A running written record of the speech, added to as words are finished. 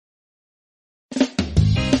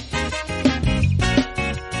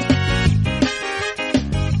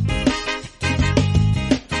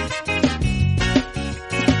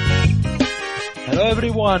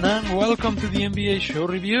everyone, and welcome to the MBS Show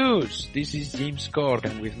Reviews. This is James Corck,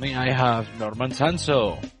 and with me I have Norman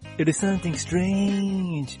Sanzo. It is something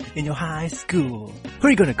strange in your high school. Who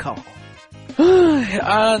are you gonna call?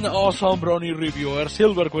 And awesome brony reviewer,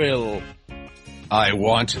 Silver Quill. I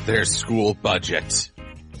want their school budget.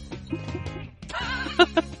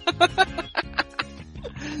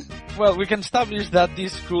 Well, we can establish that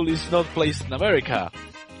this school is not placed in America.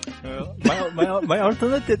 My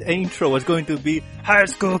alternative intro was going to be high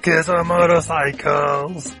school kids on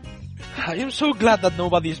motorcycles. I am so glad that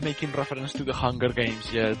nobody is making reference to the Hunger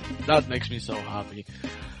Games yet. That makes me so happy.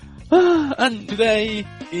 And today,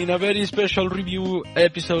 in a very special review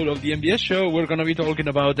episode of the MBS show, we're gonna be talking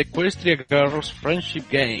about Equestria Girls Friendship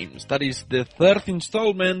Games. That is the third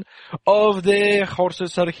installment of the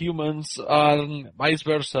Horses Are Humans and vice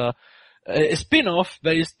versa a spin-off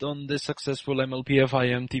based on the successful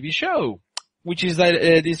MLP-FIM TV show, which is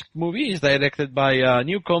this movie is directed by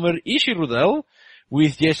newcomer Ishi Rudell,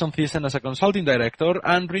 with Jason Thyssen as a consulting director,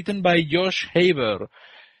 and written by Josh Haber,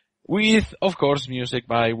 with, of course, music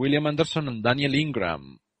by William Anderson and Daniel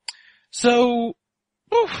Ingram. So,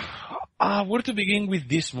 where to begin with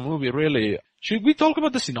this movie, really? Should we talk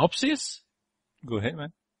about the synopsis? Go ahead,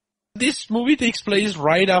 man. This movie takes place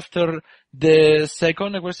right after the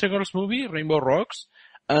second Equestria Girls movie, Rainbow Rocks,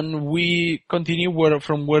 and we continue we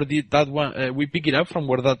pick it up from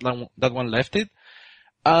where that one left it,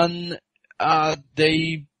 and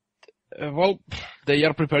they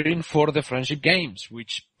are preparing for the Friendship Games,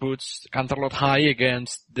 which puts Canterlot High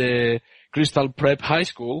against the Crystal Prep High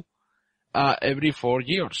School every 4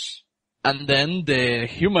 years. And then the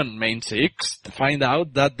human main six find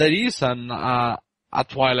out that there is a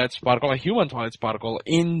Twilight Sparkle, a human Twilight Sparkle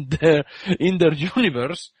in their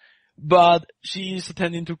universe, but she is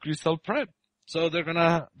attending to Crystal Prep. So they're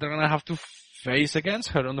gonna have to face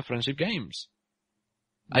against her on the Friendship Games.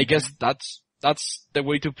 I guess that's the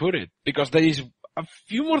way to put it, because there is a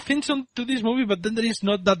few more things to this movie, but then there is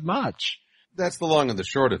not that much. That's the long and the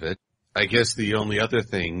short of it. I guess the only other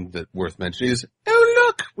thing that worth mentioning is, oh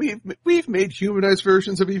look, we've made humanized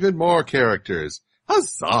versions of even more characters.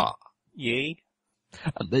 Huzzah! Yay.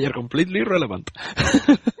 And they are completely irrelevant.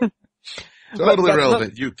 Totally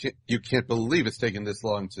relevant. You can't believe it's taken this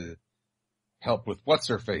long to help with what's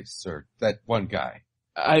her face, or that one guy.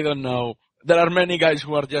 I don't know. There are many guys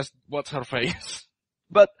who are just what's her face.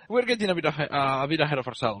 But we're getting a bit ahead of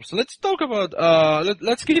ourselves. Let's talk about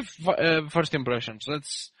let's give first impressions.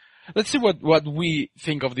 Let's see what we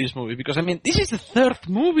think of this movie, because I mean this is the third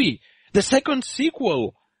movie, the second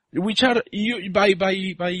sequel, which are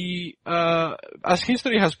as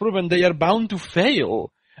history has proven, they are bound to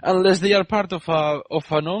fail unless they are part of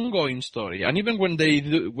an ongoing story. And even when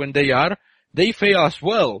they fail as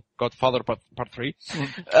well. Godfather Part 3.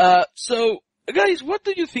 So, guys, what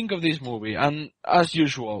do you think of this movie? And as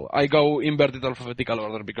usual, I go inverted alphabetical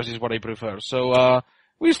order because it's what I prefer. So,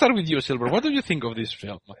 we'll start with you, Silver. What do you think of this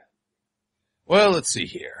film? Well, let's see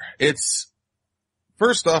here.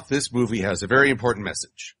 First off, this movie has a very important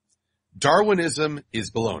message. Darwinism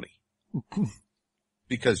is baloney.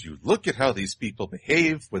 Because you look at how these people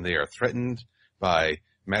behave when they are threatened by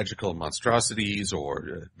magical monstrosities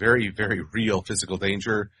or very, very real physical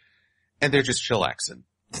danger, and they're just chillaxing.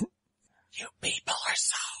 You people are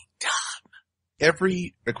so dumb.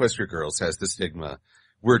 Every Equestria Girls has the stigma,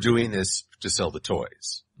 we're doing this to sell the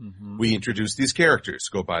toys. Mm-hmm. We introduce these characters,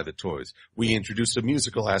 go buy the toys. We introduce a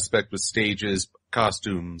musical aspect with stages,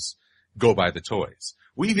 costumes, go buy the toys.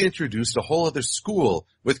 We've introduced a whole other school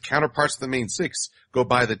with counterparts of the main six, go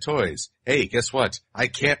buy the toys. Hey, guess what? I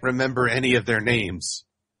can't remember any of their names.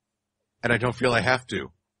 And I don't feel I have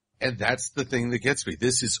to. And that's the thing that gets me.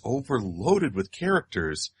 This is overloaded with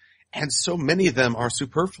characters, and so many of them are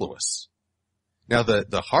superfluous. Now,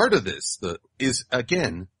 the heart of this is,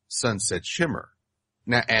 again, Sunset Shimmer.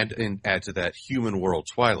 Now, and add to that Human World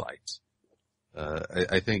Twilight.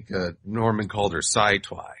 I think Norman called her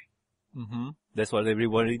Sci-Twi. Mm-hmm. That's what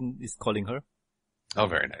everyone is calling her. Oh,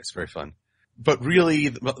 very nice. Very fun. But really,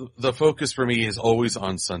 the focus for me is always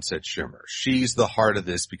on Sunset Shimmer. She's the heart of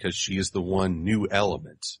this because she is the one new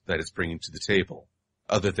element that it's bringing to the table,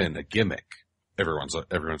 other than a gimmick.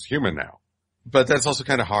 Everyone's human now. But that's also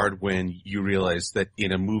kind of hard when you realize that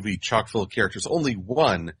in a movie chock full of characters, only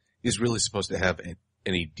one is really supposed to have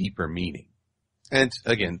any deeper meaning. And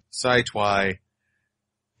again, Sci-Twi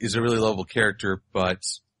is a really lovable character, but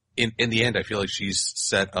in the end, I feel like she's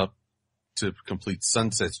set up to complete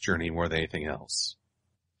Sunset's journey more than anything else.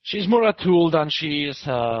 She's more a tool than she's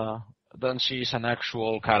an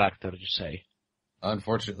actual character, you say?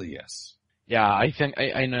 Unfortunately, yes. Yeah, I think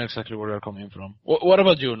I know exactly where you're coming from. What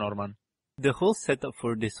about you, Norman? The whole setup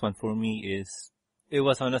for this one for me is, it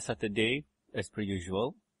was on a Saturday, as per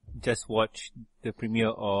usual. Just watched the premiere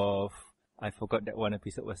of, I forgot that one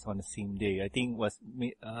episode was on the same day. I think it was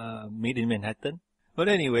Made in Manhattan. But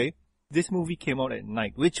anyway, this movie came out at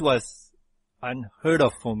night, which was unheard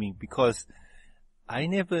of for me because I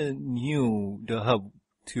never knew I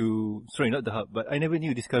never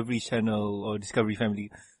knew Discovery Channel or Discovery Family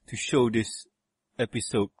to show this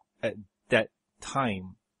episode at that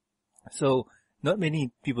time. So, not many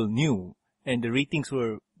people knew, and the ratings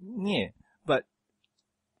were, yeah. But,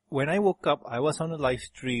 when I woke up, I was on a live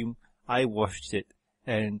stream, I watched it,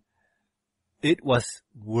 and it was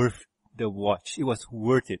worth the watch. It was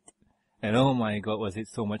worth it. And oh my god, was it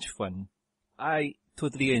so much fun. I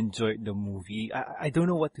totally enjoyed the movie. I don't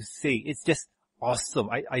know what to say. It's just awesome.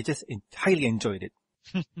 I just highly enjoyed it.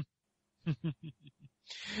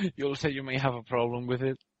 You'll say you may have a problem with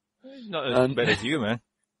it. Not as bad as you, man.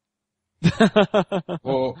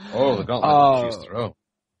 The gauntlet she's throw.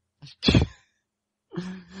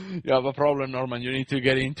 You have a problem, Norman. You need to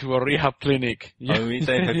get into a rehab clinic. How many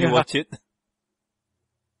times have you watched it?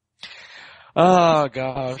 Oh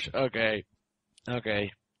gosh. Okay.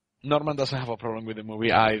 Norman doesn't have a problem with the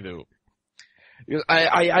movie. I do.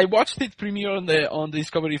 I watched it premiere on the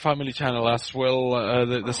Discovery Family channel as well,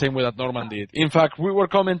 the same way that Norman did. In fact, we were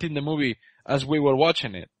commenting the movie as we were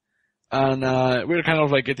watching it. And, we were kind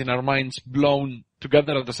of like getting our minds blown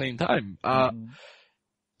together at the same time.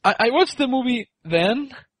 I watched the movie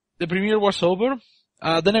then, the premiere was over,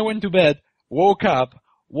 then I went to bed, woke up,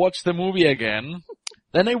 watched the movie again,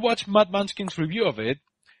 then I watched Matt Manskin's review of it,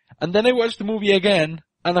 and then I watched the movie again,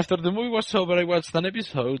 and after the movie was over, I watched an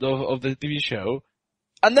episode of the TV show,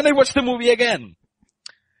 and then I watched the movie again.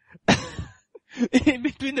 In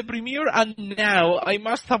between the premiere and now, I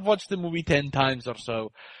must have watched the movie 10 times or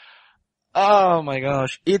so. Oh my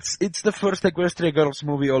gosh. It's the first Equestria Girls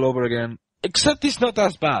movie all over again. Except it's not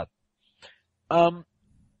as bad.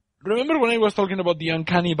 Remember when I was talking about the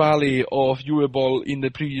uncanny valley of Uwe Boll in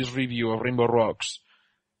the previous review of Rainbow Rocks?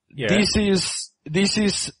 Yeah. This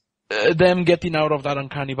is them getting out of that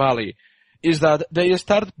uncanny valley. Is that they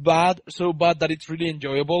start bad, so bad that it's really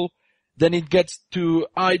enjoyable. Then it gets to,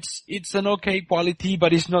 it's an okay quality,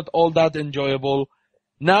 but it's not all that enjoyable.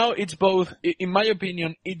 Now it's both, in my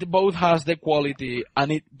opinion, it both has the quality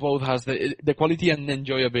and it both has the quality and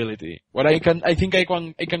enjoyability. Where I think I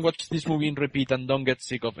can watch this movie in repeat and don't get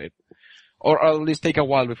sick of it. Or at least take a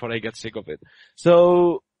while before I get sick of it.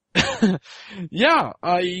 So, yeah,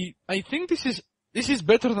 I think this is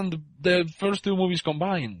better than the first two movies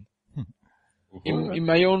combined. In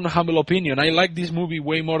my own humble opinion. I like this movie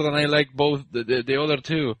way more than I like both the other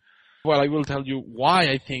two. Well, I will tell you why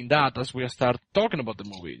I think that as we start talking about the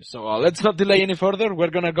movie. So let's not delay any further. We're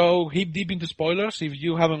gonna go hip deep into spoilers. If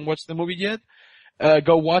you haven't watched the movie yet,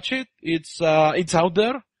 go watch it. It's out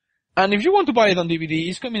there. And if you want to buy it on DVD,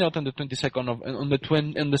 it's coming out on the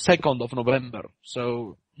 2nd of November.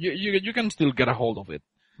 So you can still get a hold of it.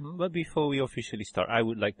 But before we officially start, I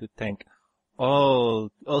would like to thank all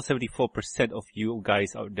 74% of you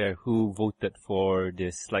guys out there who voted for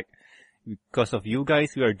this. Like, because of you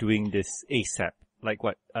guys, we are doing this ASAP. Like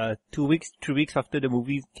what, 3 weeks after the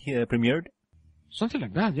movie premiered? Something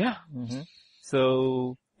like that, yeah. Mm-hmm.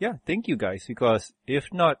 So, yeah, thank you guys, because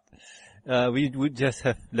if not, we would just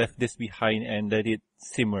have left this behind and let it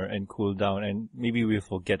simmer and cool down, and maybe we'll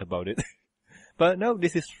forget about it. But no,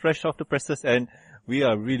 this is fresh off the presses, and we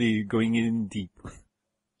are really going in deep.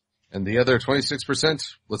 And the other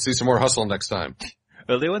 26%, let's see some more hustle next time.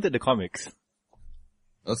 Well, they wanted the comics.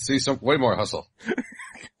 Let's see some way more hustle.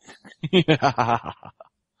 Yeah.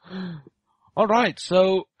 Alright,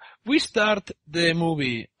 so we start the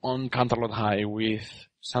movie on Canterlot High with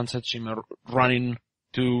Sunset Shimmer running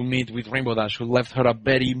to meet with Rainbow Dash, who left her a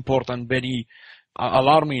very important, very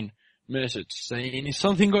alarming message saying, is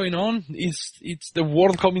something going on? Is the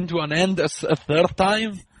world coming to an end a third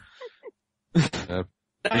time?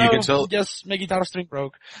 No, you can tell. Just my guitar string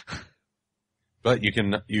broke. But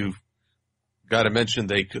you've got to mention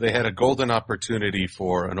they had a golden opportunity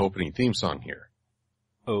for an opening theme song here.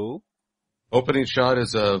 Oh? Opening shot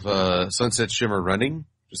is of Sunset Shimmer running,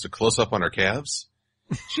 just a close up on her calves.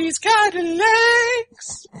 She's got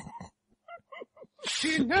legs.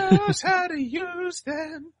 She knows how to use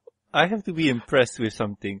them. I have to be impressed with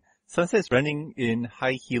something. Sunset's running in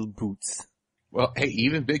high heel boots. Well, hey,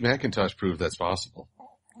 even Big Macintosh proved that's possible.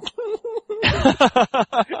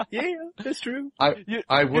 Yeah, that's true.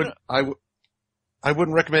 I wouldn't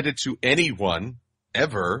recommend it to anyone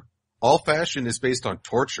ever. All fashion is based on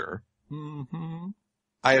torture. Mm-hmm.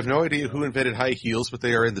 I have no idea who invented high heels, but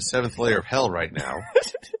they are in the 7th layer of hell right now.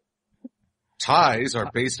 ties are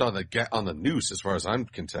based on the noose, as far as I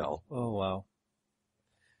can tell. Oh wow.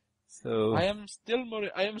 So I am still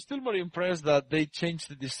more impressed that they changed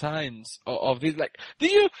the designs of this. Like, do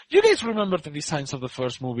you guys remember the designs of the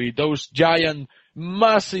first movie? Those giant,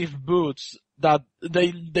 massive boots that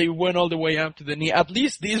they went all the way up to the knee. At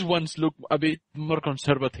least these ones look a bit more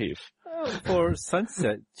conservative. for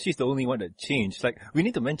Sunset, she's the only one that changed. Like, we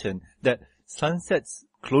need to mention that Sunset's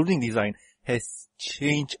clothing design has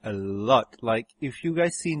changed a lot. Like, if you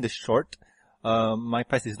guys seen the short, My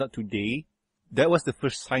Past Is Not Today, that was the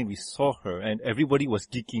first time we saw her, and everybody was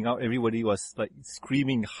geeking out. Everybody was like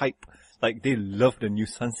screaming hype, like they loved the new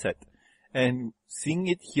Sunset. And seeing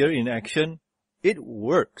it here in action, it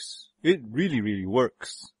works. It really, really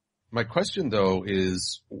works. My question, though,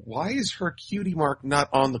 is why is her cutie mark not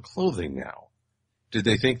on the clothing now? Did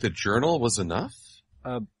they think the journal was enough?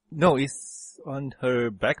 No, it's on her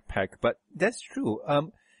backpack, but that's true.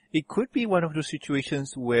 It could be one of those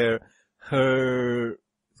situations where her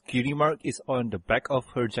cutie mark is on the back of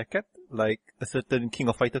her jacket, like a certain King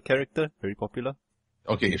of Fighter character, very popular.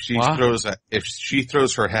 Okay, if she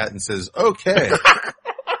throws her hat and says, okay.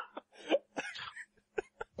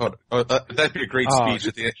 That'd be a great speech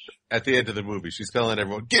at the end of the movie. She's telling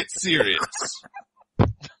everyone, get serious.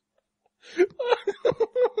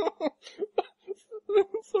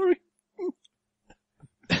 Sorry.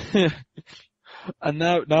 And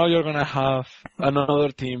now you're gonna have another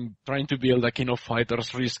team trying to build a King of Fighters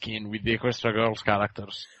reskin with the Equestria Girls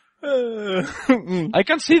characters. I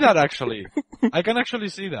can see that actually. I can actually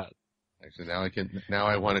see that. Actually, now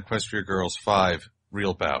I want Equestria Girls 5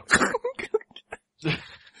 real bout.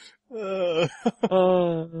 But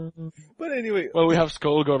anyway. Well, we have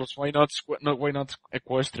Skull Girls. Why not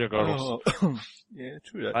Equestria Girls? Yeah,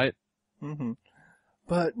 true that. Right? Mm-hmm.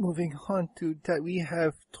 But moving on to that, we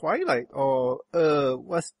have Twilight, or,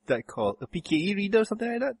 what's that called? A PKE reader or something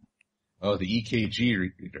like that? Oh, the EKG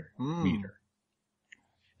reader. Reader.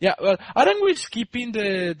 Yeah, well, aren't we skipping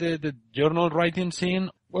the journal writing scene?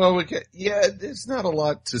 Well, there's not a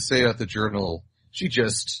lot to say about the journal. She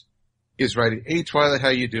just is writing, hey, Twilight, how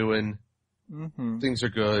you doing? Mm-hmm. Things are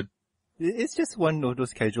good. It's just one of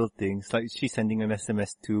those casual things, like she's sending an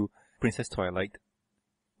SMS to Princess Twilight.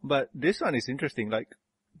 But this one is interesting, like,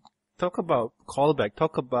 talk about callback,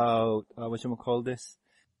 talk about, whatchamacall this?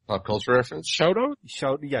 Pop culture reference? Shoutout?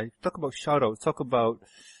 Talk about shoutouts, talk about,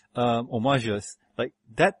 homages. Like,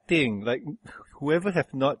 that thing, like, whoever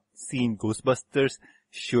have not seen Ghostbusters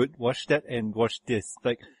should watch that and watch this.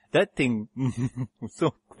 Like, that thing was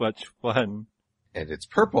so much fun. And it's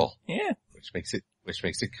purple. Yeah. Which makes it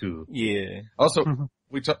cool. Yeah. Also,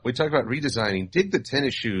 we talk about redesigning. Dig the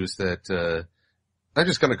tennis shoes that, I'm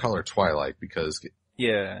just gonna call her Twilight because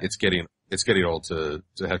it's getting old to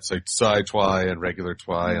have to say side twi and regular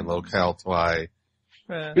twi and locale twi.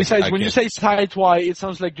 Besides, when you say side twi, it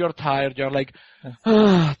sounds like you're tired. You're like,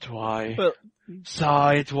 twi. Well,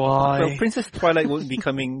 side twi. Well, Princess Twilight won't be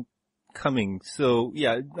coming. So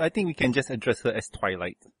yeah, I think we can just address her as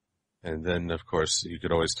Twilight. And then, of course, you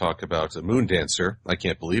could always talk about a moon dancer. I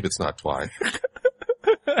can't believe it's not twi.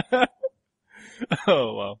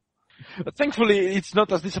 Oh wow. But thankfully, it's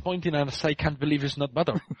not as disappointing as I can't believe it's not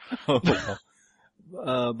butter. But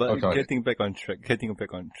getting back on track.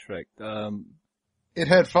 It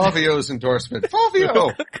had Fabio's endorsement.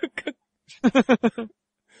 Fabio!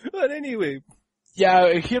 But anyway.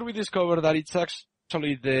 Yeah, here we discover that it's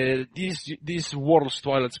actually this world's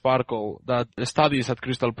Twilight Sparkle that studies at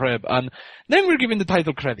Crystal Prep, and then we're given the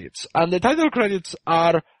title credits. And the title credits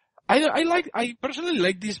are, I personally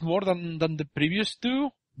like this more than the previous two.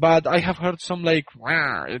 But I have heard some like,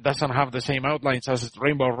 it doesn't have the same outlines as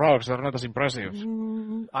Rainbow Rocks. They're not as impressive.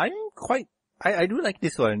 I do like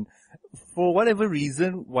this one. For whatever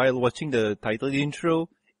reason, while watching the title intro,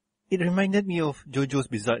 it reminded me of JoJo's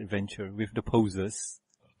Bizarre Adventure with the poses.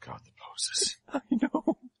 Oh God, the poses. I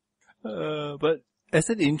know. But as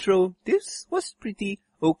an intro, this was pretty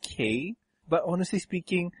okay. But honestly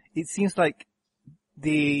speaking, it seems like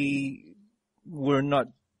they were not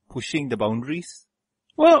pushing the boundaries.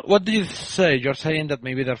 Well, what do you say? You're saying that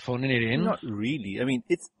maybe they're phoning it in? Not really. I mean,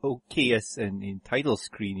 it's okay as an title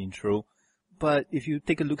screen intro, but if you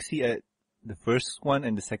take a look-see at the first one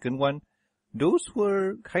and the second one, those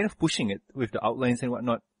were kind of pushing it with the outlines and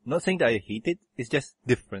whatnot. Not saying that I hate it, it's just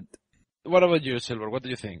different. What about you, Silver? What do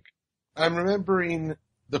you think? I'm remembering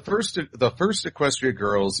the first Equestria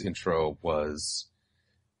Girls intro was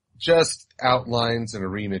just outlines and a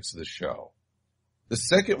remix of the show. The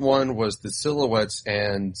second one was the silhouettes,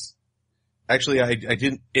 and actually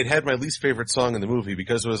it had my least favorite song in the movie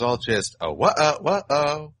because it was all just,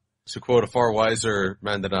 to quote a far wiser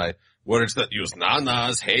man than I, words that use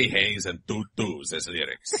na-nas, hey-heys, and toot-toos as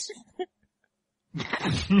lyrics.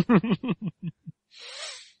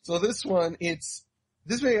 So this one,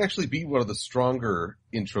 this may actually be one of the stronger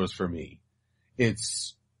intros for me.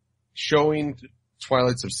 It's showing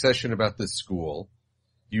Twilight's obsession about this school,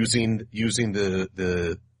 using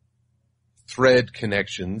the thread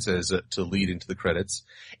connections to lead into the credits,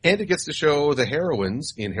 and it gets to show the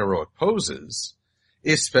heroines in heroic poses,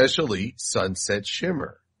 especially Sunset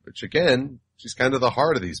Shimmer, which again, she's kind of the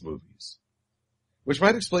heart of these movies. Which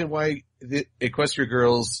might explain why the Equestria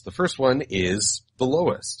Girls, the first one, is the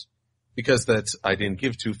lowest. Because I didn't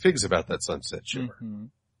give two figs about that Sunset Shimmer. Mm-hmm.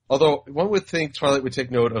 Although one would think Twilight would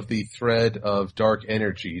take note of the thread of dark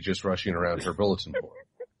energy just rushing around her bulletin board.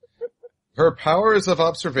 Her powers of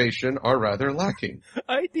observation are rather lacking.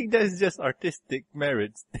 I think that's just artistic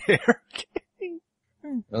merits there.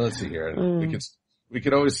 Well, let's see here. We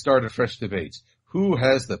could always start a fresh debate. Who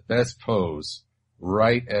has the best pose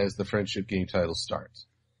right as the friendship game title starts?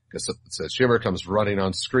 Because it says Shimmer comes running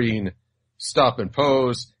on screen, stop and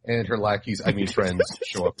pose, and her lackeys, friends,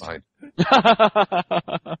 show up behind.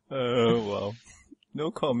 Oh, well. No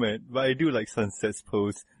comment, but I do like Sunset's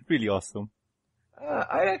pose. Really awesome.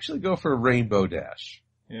 I actually go for Rainbow Dash.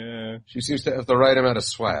 Yeah. She seems to have the right amount of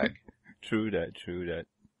swag. True that.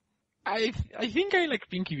 I think I like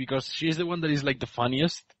Pinky because she's the one that is like the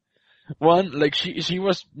funniest one. Like she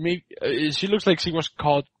looks like she was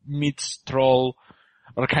caught mid-stroll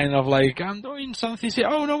or kind of like, I'm doing something. Say,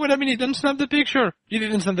 oh no, wait a minute, don't snap the picture. You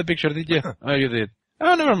didn't snap the picture, did you? Oh, you did.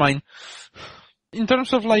 Oh, never mind. In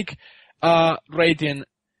terms of like, rating,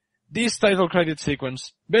 this title credit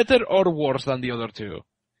sequence, better or worse than the other two?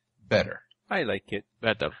 Better. I like it.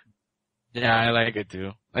 Better. Yeah, I like it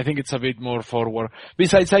too. I think it's a bit more forward.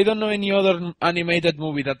 Besides, I don't know any other animated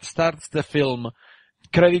movie that starts the film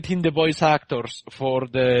crediting the voice actors for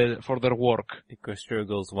their work. Equestria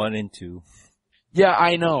Girls 1 and 2. Yeah,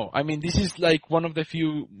 I know. I mean, this is like one of the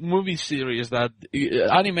few movie series that,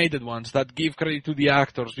 animated ones that give credit to the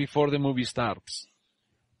actors before the movie starts.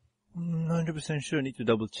 100% sure, need to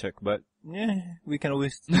double check, but yeah, we can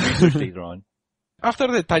always research later on. After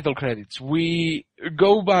the title credits, we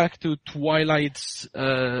go back to Twilight's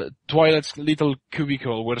little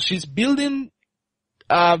cubicle where she's building,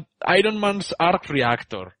 Iron Man's arc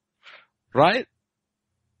reactor. Right?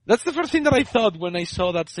 That's the first thing that I thought when I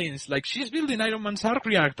saw that scene. It's like, she's building Iron Man's arc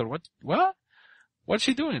reactor. What? What's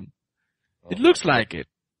she doing? It looks like it.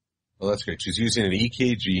 Well, that's great. She's using an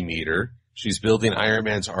EKG meter. She's building Iron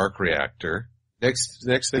Man's arc reactor.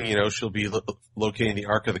 Next thing you know, she'll be locating the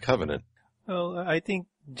Ark of the Covenant. Well, I think,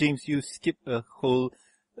 James, you skipped a whole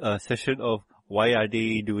session of why are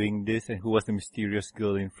they doing this and who was the mysterious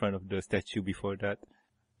girl in front of the statue before that.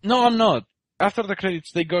 No, I'm not. After the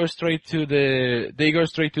credits, they go straight to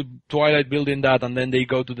Twilight building that, and then they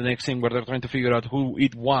go to the next scene where they're trying to figure out who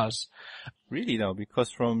it was. Really now,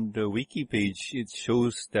 because from the wiki page, it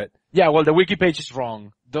shows that... Yeah, well, the wiki page is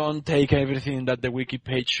wrong. Don't take everything that the wiki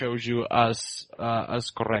page shows you as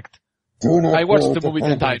correct. Do not I watched the movie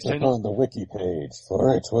 10 times. on the wiki page,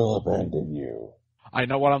 for it will abandon you. I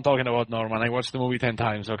know what I'm talking about, Norman. I watched the movie 10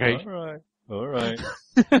 times, okay? Alright.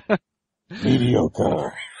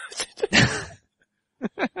 Mediocre.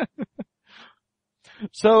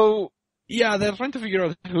 So, yeah, they're trying to figure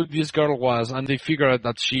out who this girl was, and they figure out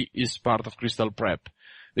that she is part of Crystal Prep,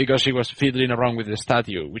 because she was fiddling around with the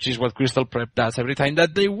statue, which is what Crystal Prep does every time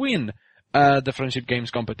that they win the Friendship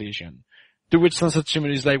Games competition. To which Sunset Shimmer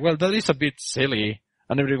is like, well, that is a bit silly.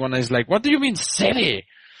 And everyone is like, what do you mean silly?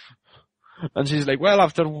 And she's like, well,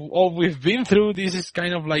 after all we've been through, this is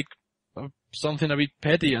kind of like something a bit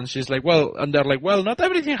petty. And she's like, well, and they're like, well, not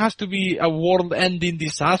everything has to be a world-ending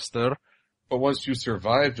disaster. But once you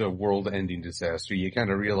survived a world-ending disaster, you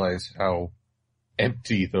kind of realize how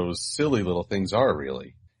empty those silly little things are,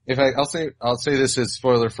 really. In fact, I'll say this as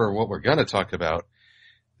spoiler for what we're gonna talk about.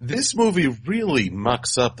 This movie really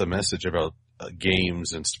mucks up the message about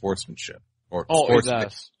games and sportsmanship. Or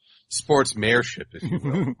sportsmanship, if you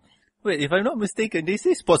will. Wait, if I'm not mistaken, they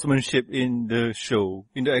say sportsmanship in the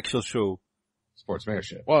actual show.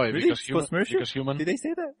 Sportsmanship. Why? Really? Because Sportsmanship? Because human? Did they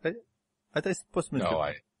say that? I thought sportsmanship. No,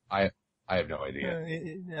 I have no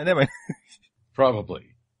idea. Never mind.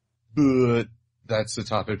 Probably. But that's the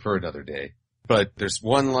topic for another day. But there's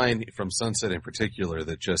one line from Sunset in particular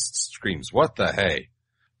that just screams, what the hey?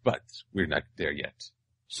 But we're not there yet.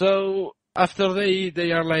 So, after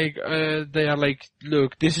they are like,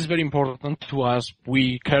 look, this is very important to us.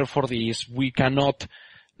 We care for this. We cannot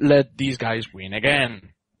let these guys win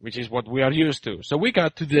again, which is what we are used to. So we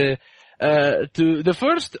got to the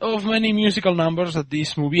first of many musical numbers that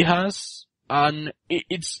this movie has. And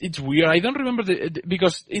it's weird. I don't remember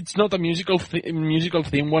because it's not a musical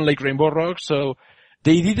theme one like Rainbow Rock, so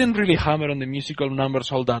they didn't really hammer on the musical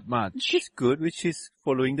numbers all that much. Which is good, which is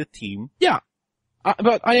following the theme. Yeah.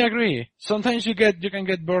 But I agree. Sometimes you can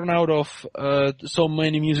get burned out of, so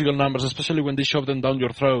many musical numbers, especially when they shove them down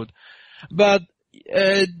your throat. But,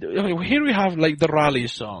 here we have like the rally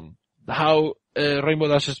song. How, Rainbow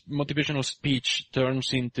Dash's motivational speech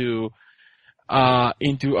turns into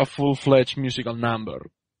a full-fledged musical number.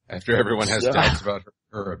 After everyone has doubts about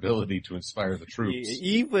her ability to inspire the troops.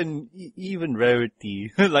 Even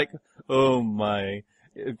Rarity, like, oh my,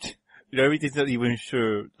 Rarity's not even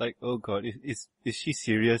sure, like, oh god, is she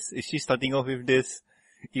serious? Is she starting off with this?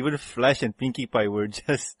 Even Flash and Pinkie Pie were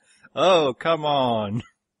just, oh, come on.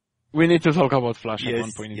 We need to talk about Flash at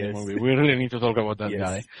one point in the movie. We really need to talk about that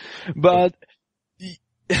guy. But,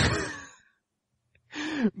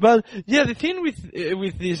 but yeah, the thing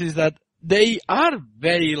with this is that they are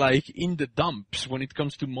very like in the dumps when it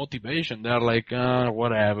comes to motivation. They're like,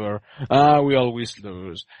 whatever. We always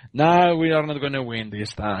lose. No, we are not gonna win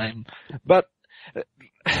this time. But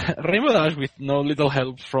Rainbow Dash, with no little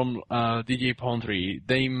help from DJ Pondry,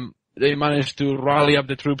 they managed to rally up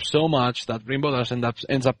the troops so much that Rainbow Dash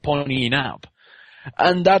ends up ponying up.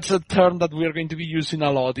 And that's a term that we're going to be using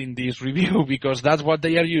a lot in this review, because that's what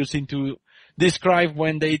they are using to describe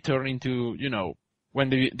when they turn into,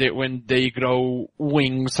 when they grow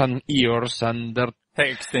wings and ears and their hair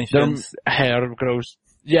extensions. Their hair grows,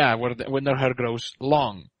 when their hair grows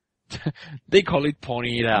long. They call it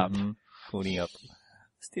pony up. Mm-hmm. Pony up.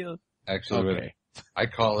 Still. Actually, okay. I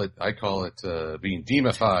call it being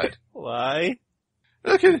demified. Why?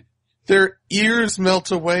 Look at their ears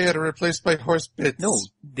melt away and are replaced by horse bits. No,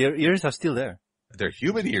 their ears are still there. Their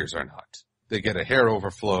human ears are not. They get a hair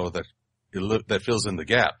overflow that fills in the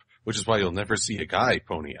gap, which is why you'll never see a guy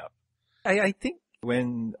pony up. I think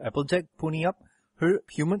when Applejack pony up, her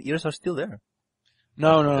human ears are still there.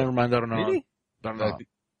 No, never mind. They're not. Really? They're not.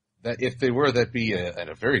 That if they were, that'd be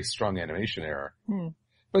a very strong animation error. Hmm.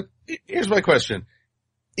 But here's my question.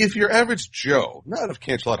 If your average Joe, not of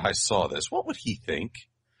Canterlot High, saw this, what would he think?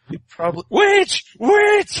 He'd probably... Wait!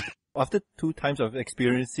 After 2 times of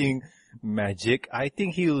experiencing magic, I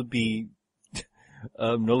think he'll be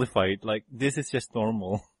nullified. Like, this is just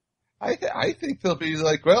normal. I think they'll be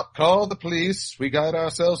like, well, call the police. We got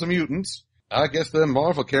ourselves a mutant. I guess the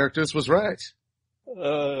Marvel characters was right.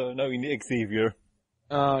 Now we need Xavier.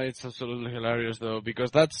 It's absolutely hilarious though,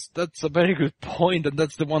 because that's a very good point, and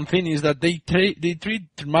that's the one thing is that they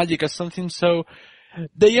treat magic as something so,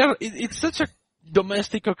 it's such a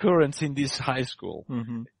domestic occurrence in this high school.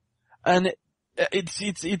 Mm-hmm. And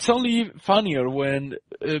it's only funnier when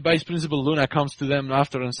Vice Principal Luna comes to them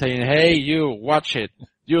after and saying, hey, you, watch it.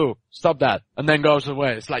 You, stop that. And then goes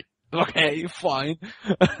away. It's like, okay, fine.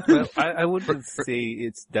 Well, I wouldn't say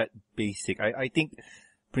it's that basic. I think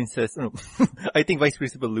I think Vice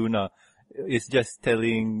Principal Luna is just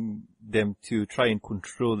telling them to try and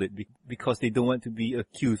control it because they don't want to be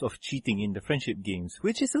accused of cheating in the friendship games,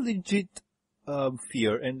 which is a legit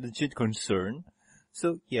fear and legit concern.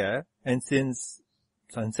 So yeah, and since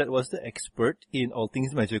Sunset was the expert in all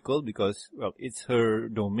things magical because, well, it's her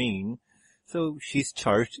domain, so she's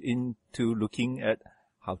charged into looking at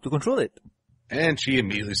how to control it. And she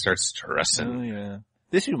immediately starts stressing. Oh yeah.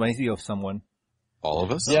 This reminds me of someone. All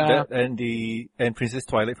of us? Yeah. And Princess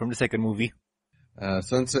Twilight from the second movie.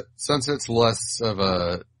 Sunset's less of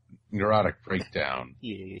a neurotic breakdown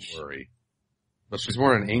worry. But she's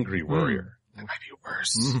more an angry warrior. That might be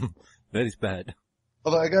worse. That is bad.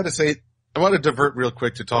 Although I gotta say, I want to divert real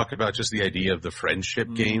quick to talk about just the idea of the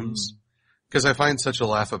friendship games. Because I find such a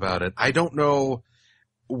laugh about it. I don't know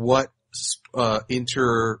what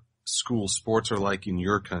inter-school sports are like in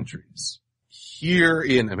your countries. Here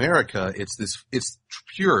in America, it's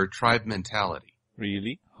pure tribe mentality.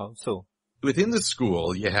 Really? How so? Within the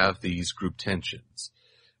school, you have these group tensions.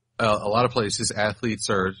 A lot of places, athletes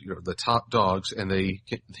are the top dogs, and they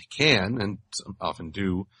can and often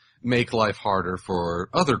do make life harder for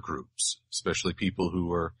other groups, especially people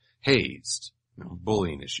who are hazed,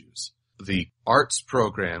 bullying issues. The arts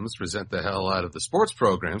programs resent the hell out of the sports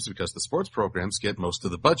programs because the sports programs get most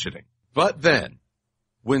of the budgeting. But then,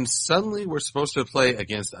 when suddenly we're supposed to play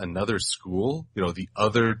against another school, the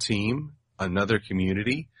other team, another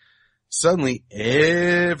community, suddenly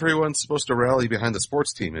everyone's supposed to rally behind the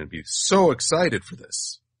sports team and be so excited for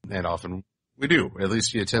this. And often we do. At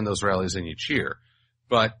least you attend those rallies and you cheer.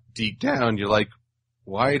 But deep down, you're like,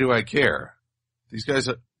 why do I care?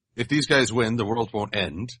 If these guys win, the world won't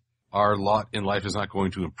end. Our lot in life is not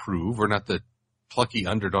going to improve. We're not the plucky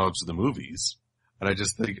underdogs of the movies. And I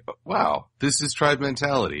just think, wow, this is tribe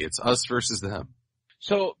mentality. It's us versus them.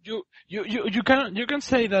 So you can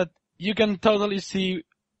say that you can totally see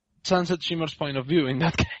Sunset Shimmer's point of view in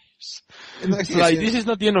that case. In that case, Like, yeah. this is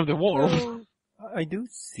not the end of the world. Well, I do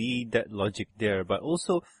see that logic there, but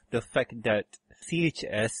also the fact that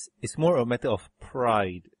CHS is more a matter of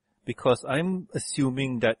pride, because I'm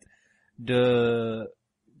assuming that the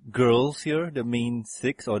girls here, the main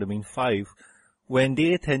 6 or the main 5, when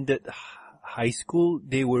they attended high school,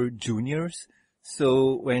 they were juniors.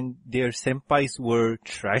 So when their senpais were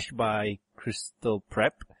trashed by Crystal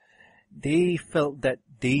Prep, they felt that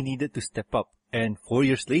they needed to step up. And 4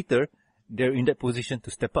 years later, they're in that position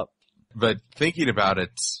to step up. But thinking about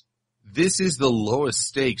it, this is the lowest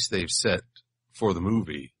stakes they've set for the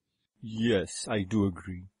movie. Yes, I do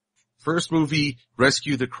agree. First movie,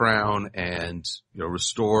 rescue the crown and,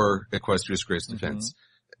 restore Equestria's Grace Defense.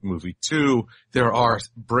 Movie 2, there are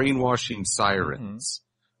brainwashing sirens.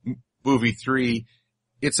 Movie 3,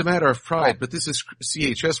 it's a matter of pride, but this is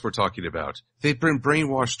CHS we're talking about. They've been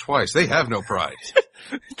brainwashed twice. They have no pride.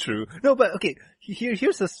 True. No, but okay,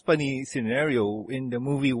 here's a funny scenario in the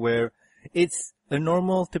movie where it's a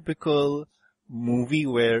normal, typical movie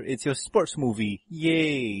where it's your sports movie.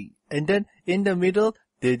 Yay! And then in the middle,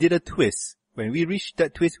 they did a twist. When we reach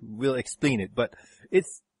that twist, we'll explain it. But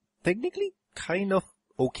it's technically kind of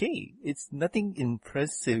okay. It's nothing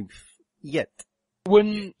impressive yet.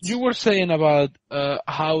 When you were saying about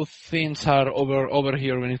how things are over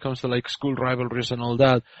here when it comes to like school rivalries and all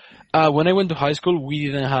that, when I went to high school, we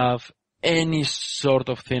didn't have any sort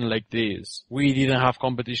of thing like this. We didn't have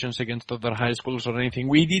competitions against other high schools or anything.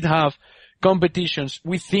 We did have competitions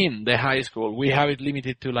within the high school. We have it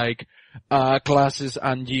limited to like classes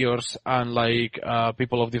and years and like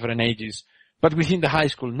people of different ages, but within the high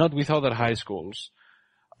school, not with other high schools.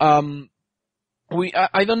 I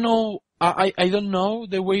don't know. I don't know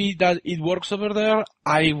the way that it works over there.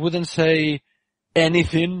 I wouldn't say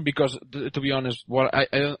anything because, to be honest, I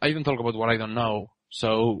don't talk about what I don't know.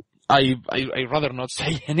 So I rather not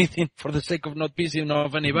say anything for the sake of not pissing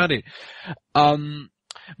off anybody.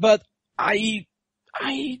 But I'd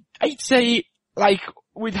say, like,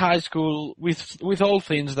 with high school, with all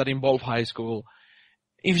things that involve high school,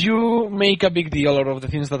 if you make a big deal out of the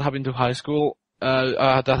things that happen to high school,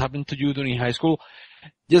 that happened to you during high school,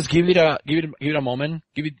 just give it a moment,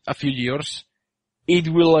 give it a few years. It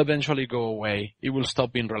will eventually go away. It will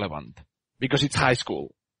stop being relevant because it's high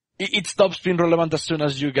school. It stops being relevant as soon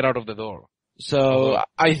as you get out of the door. So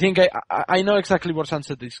I think I know exactly where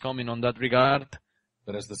Sunset is coming on that regard.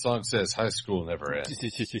 But as the song says, high school never ends.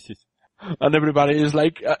 And everybody is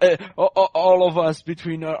like, all of us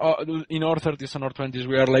between in our 30s and our 20s,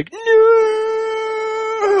 we are like,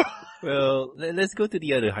 no! Well, let's go to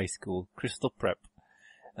the other high school, Crystal Prep.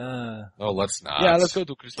 Oh, let's not. Yeah, let's go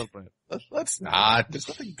to Crystal Prep. Let's not. There's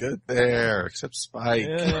nothing good there except Spike.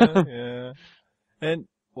 Yeah. And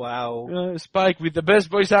wow. Spike with the best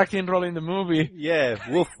voice acting role in the movie. Yeah,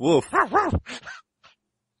 woof woof.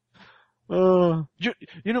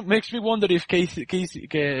 Makes me wonder if Katie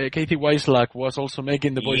Weislak was also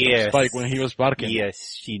making the voice of Spike when he was barking.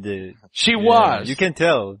 Yes, she did. She was. You can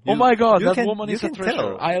tell. Oh my god, that woman is a treasure.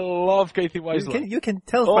 Tell. I love Katie Weislak. You can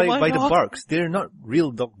tell by the barks. They're not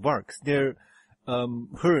real dog barks. They're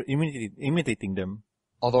her imitating them.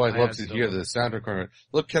 Although I'd love to hear the sound recording.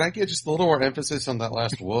 Look, can I get just a little more emphasis on that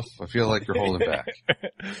last woof? I feel like you're holding back.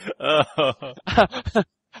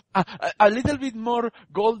 A little bit more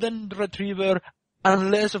golden retriever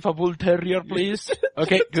and less of a bull terrier, please.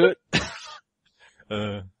 Okay, good.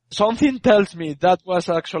 Something tells me that was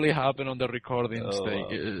actually happened on the recording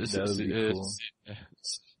thing. That'll be cool.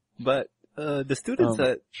 But the students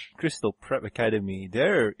at Crystal Prep Academy,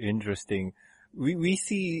 they're interesting. We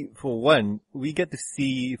see, for one, we get to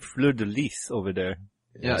see Fleur de Lis over there.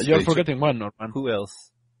 Yeah, you're forgetting one, Norman. Who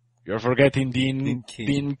else? You're forgetting Dean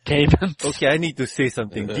Cadence. Okay, I need to say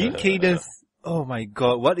something. Dean Cadence, oh my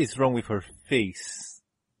god, what is wrong with her face?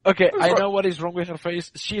 Okay, I know what is wrong with her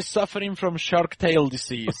face. She's suffering from shark tail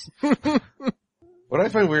disease. What I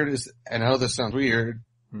find weird is, and I know this sounds weird,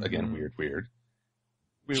 again, weird.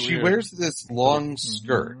 She wears this long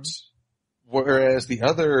skirt, whereas the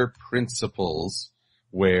other principals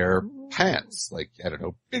wear pants, like, I don't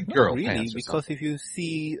know, big girl really, pants. Because if you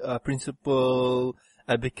see Principal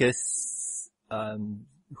Abacus,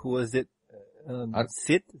 who was it?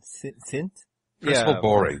 Sint? Principal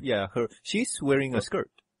Boring. Yeah, she's wearing a skirt.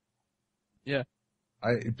 Yeah.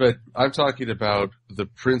 But I'm talking about the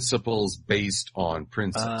principals based on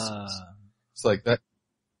princesses. It's like that,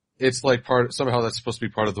 it's like somehow that's supposed to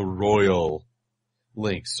be part of the royal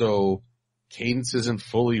link. So Cadence isn't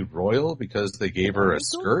fully royal because they gave her a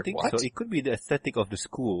skirt? I think What? so. It could be the aesthetic of the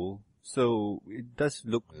school. So it does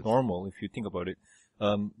look normal if you think about it.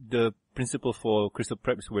 The principal for Crystal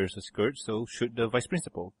Preps wears a skirt, so should the vice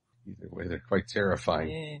principal. Either way, they're quite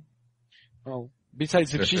terrifying. Eh. Well,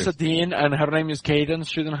 besides, if she's a dean and her name is Cadence,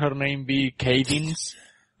 shouldn't her name be Cadence?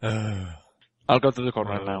 I'll go to the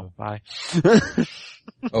corner now. Bye.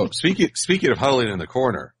 Oh, speaking of huddling in the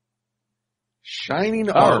corner, Shining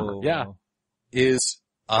Armor yeah. is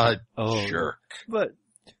a Oh. jerk. But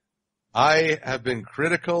I have been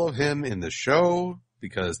critical of him in the show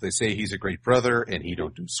because they say he's a great brother and he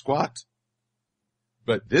don't do squat.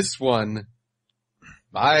 But this one,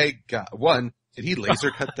 my God, did he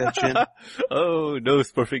laser cut that chin? oh,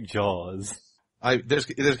 those perfect jaws. There's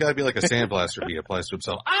gotta be like a sandblaster he applies to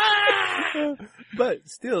himself. But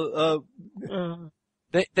still,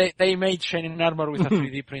 They made Shining Armor with a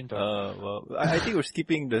 3D printer. well, I think we're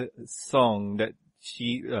skipping the song that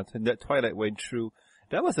that Twilight went through.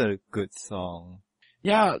 That was a good song.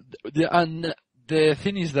 Yeah, and the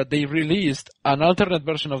thing is that they released an alternate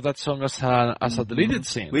version of that song as a deleted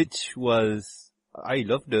scene. Which was, I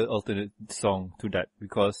love the alternate song to that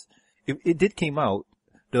because if it did came out,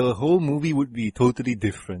 the whole movie would be totally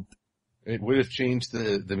different. It would have changed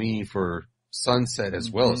the meaning for Sunset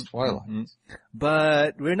as well as Twilight.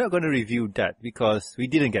 But we're not going to review that because we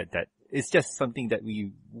didn't get that. It's just something that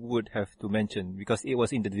we would have to mention because it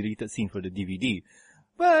was in the deleted scene for the DVD.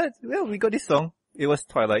 But, well, we got this song. It was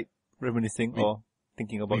Twilight, reminiscing or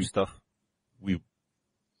thinking about stuff. We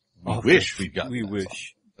wish we'd gotten We that wish.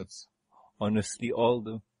 song. That's Honestly, all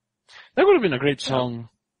the... That would have been a great song.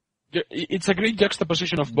 It's a great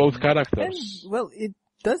juxtaposition of both And, characters. well, it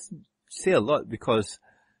does say a lot because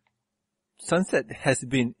Sunset has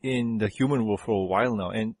been in the human world for a while now,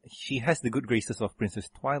 and she has the good graces of Princess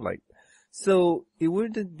Twilight. So it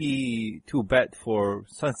wouldn't be too bad for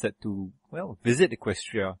Sunset to, well, visit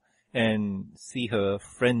Equestria and see her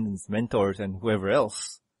friends, mentors, and whoever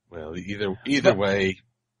else. Well, either way,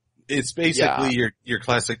 it's basically your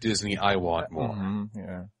classic Disney. I want more.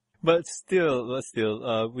 Yeah. But still,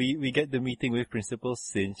 we get the meeting with Principal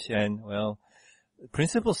Cinch, and well,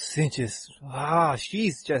 Principal Cinch is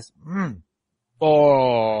she's just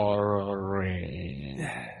Boring.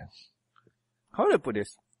 How do I put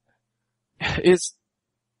this?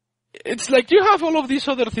 It's like you have all of these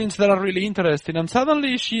other things that are really interesting, and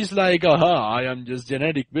suddenly she's like, I am just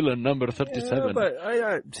genetic villain number 37. Yeah,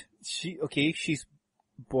 but she's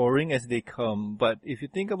boring as they come, but if you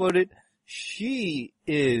think about it, she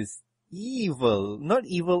is evil. Not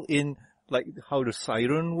evil in like how the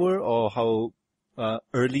Siren were or how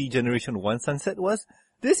early Generation 1 Sunset was.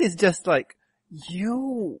 This is just like,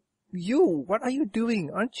 you, what are you doing?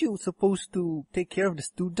 Aren't you supposed to take care of the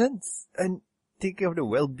students and take care of the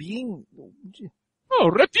well-being? Oh,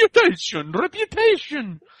 reputation. And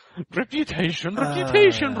reputation. Reputation.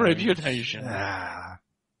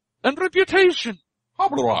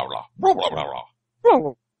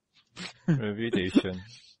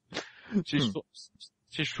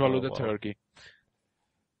 She swallowed the turkey.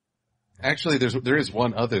 Actually, there is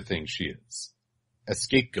one other thing she is. A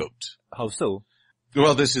scapegoat. How so?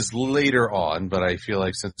 Well, this is later on, but I feel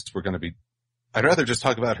like since we're going to be, I'd rather just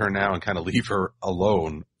talk about her now and kind of leave her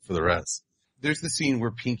alone for the rest. There's the scene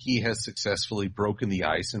where Pinky has successfully broken the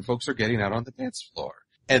ice and folks are getting out on the dance floor.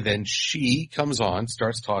 And then she comes on,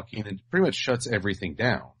 starts talking, and pretty much shuts everything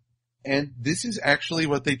down. And this is actually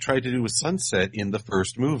what they tried to do with Sunset in the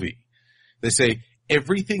first movie. They say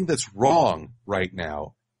everything that's wrong right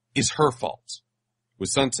now is her fault. With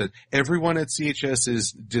Sunset, everyone at CHS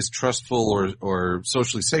is distrustful or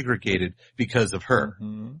socially segregated because of her.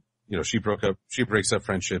 Mm-hmm. You know, she breaks up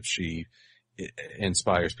friendships, she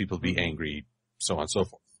inspires people to be angry, so on and so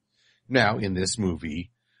forth. Now, in this movie,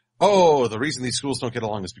 the reason these schools don't get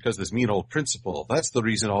along is because this mean old principal. That's the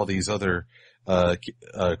reason all these other,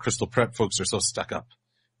 Crystal Prep folks are so stuck up.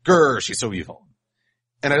 Grr, she's so evil.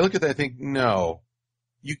 And I look at that and think, no,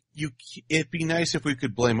 it'd be nice if we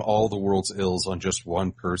could blame all the world's ills on just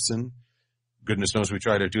one person. Goodness knows we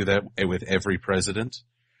try to do that with every president.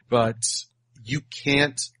 But you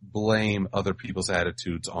can't blame other people's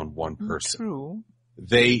attitudes on one person. True.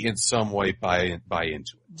 They in some way buy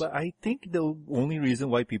into it. But I think the only reason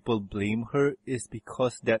why people blame her is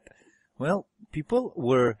because that, well, people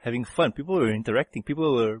were having fun, people were interacting,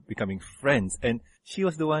 people were becoming friends, and she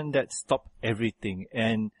was the one that stopped everything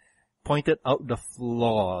and pointed out the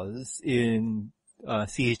flaws in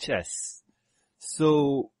CHS.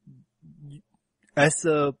 So, as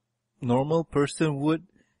a normal person would,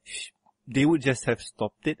 they would just have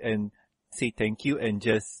stopped it and say thank you and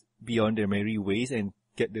just be on their merry ways and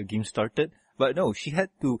get the game started. But no, she had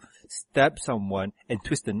to stab someone and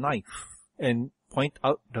twist a knife and point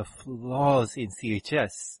out the flaws in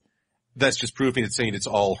CHS. That's just proving it's saying it's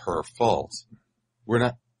all her fault. We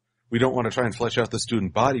don't want to try and flesh out the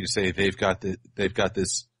student body to say they've got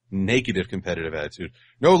this negative competitive attitude.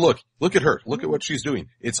 No, look at her. Look at what she's doing.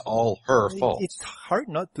 It's all her fault. It's hard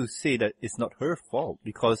not to say that it's not her fault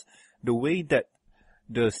because the way that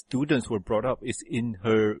the students were brought up is in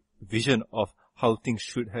her vision of how things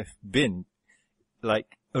should have been,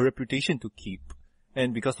 like a reputation to keep.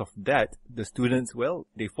 And because of that, the students, well,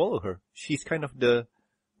 they follow her. She's kind of the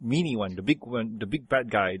meanie one, the big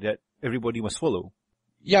bad guy that everybody must follow.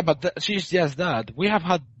 Yeah, but she's just that. We have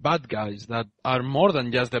had bad guys that are more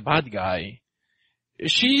than just the bad guy.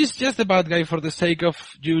 She's just the bad guy for the sake of,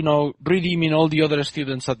 redeeming all the other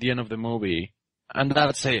students at the end of the movie. And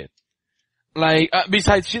that's it. Like,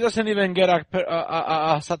 besides, she doesn't even get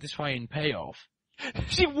a satisfying payoff.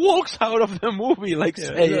 She walks out of the movie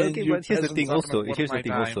saying, okay, but here's the thing also,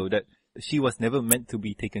 that she was never meant to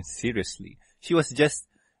be taken seriously. She was just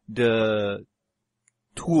the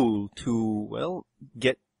tool to,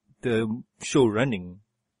 get the show running.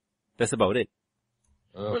 That's about it.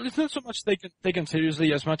 Well, it's not so much taken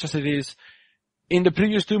seriously as much as it is. In the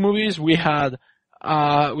previous two movies, we had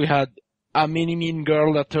a mini mean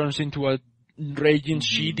girl that turns into a raging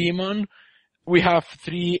she-demon. We have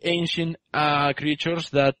three ancient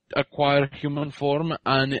creatures that acquire human form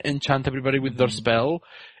and enchant everybody with their spell.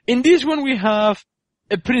 In this one, we have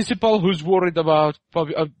a principal who's worried about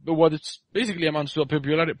what it's basically amounts to a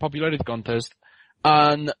popularity contest,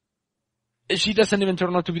 and she doesn't even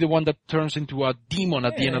turn out to be the one that turns into a demon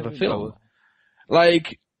at the end of the film.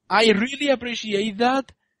 Like, I really appreciate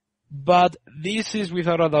that, but this is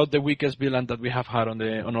without a doubt the weakest villain that we have had on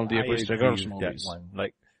all the Equestria Girls movies. That one.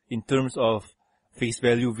 Like, in terms of face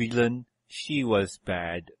value villain, she was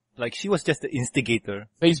bad. Like, she was just the instigator.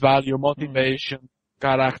 Face value, motivation,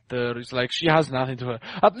 character, it's like she has nothing to her.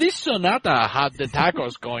 At least Sonata had the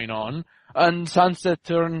tacos going on, and Sunset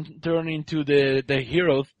turned into the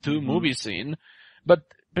hero to movie scene. But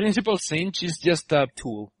Principal Sin, she's just a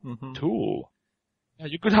tool. Tool. Yeah,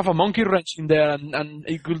 you could have a monkey wrench in there and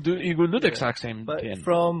it will do the exact same but thing.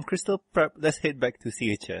 From Crystal Prep, let's head back to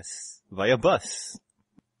CHS via bus.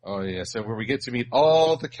 Oh yeah, so where we get to meet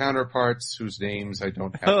all the counterparts whose names I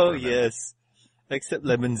don't have. Oh yes. Except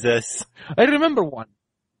Lemon Zest. I remember one.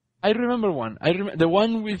 The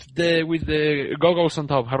one with the goggles on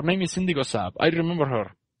top. Her name is Indigo Sap. I remember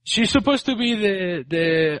her. She's supposed to be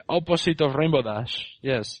the opposite of Rainbow Dash.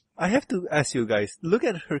 Yes. I have to ask you guys, look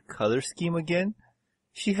at her color scheme again.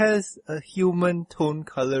 She has a human tone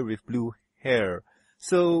color with blue hair.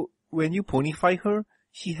 So when you ponyfy her,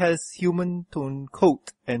 she has human tone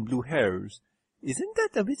coat and blue hairs. Isn't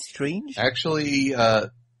that a bit strange? Actually,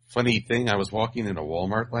 funny thing, I was walking in a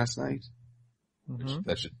Walmart last night.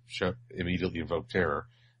 That should immediately invoke terror.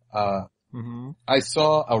 I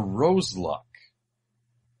saw a Roseluck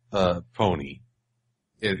pony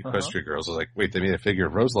in Equestria Girls. I was like, wait, they made a figure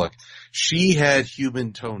of Roseluck. She had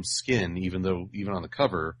human toned skin, even on the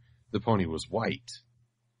cover, the pony was white.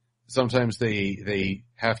 Sometimes they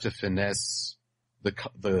have to finesse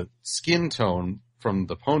the skin tone from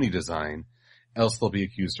the pony design, else they'll be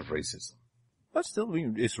accused of racism. But still,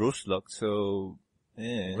 it's Roseluck, so...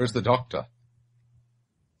 Where's the doctor?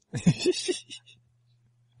 It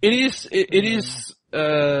is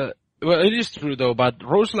true though, but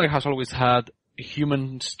Roseluck has always had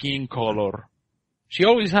human skin color. She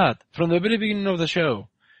always had, from the very beginning of the show.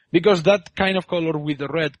 Because that kind of color with the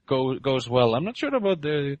red goes well. I'm not sure about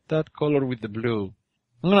that color with the blue.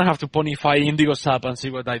 I'm gonna have to ponyfy Indigo Sap and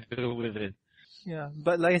see what I do with it. Yeah,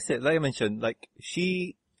 but like I mentioned, like,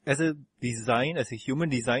 she, as a human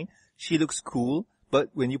design, she looks cool, but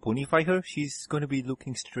when you ponyfy her, she's gonna be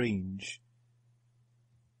looking strange.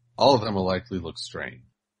 All of them will likely look strange.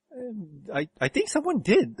 I think someone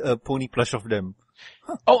did a pony plush of them.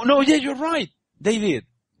 Huh. Oh, no, yeah, you're right. They did.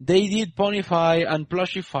 They did ponyfy and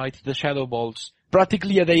plushify the Shadow Bolts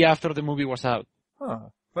practically a day after the movie was out. Huh.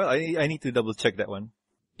 Well, I need to double check that one.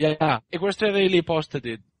 Yeah, Equestria Daily posted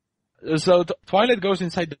it. So Twilight goes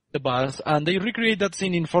inside the bus and they recreate that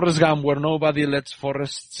scene in Forrest Gump where nobody lets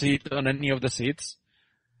Forrest sit on any of the seats.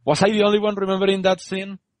 Was I the only one remembering that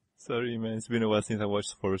scene? Sorry, man. It's been a while since I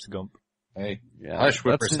watched Forrest Gump. Hey, hush,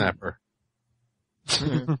 whippersnapper.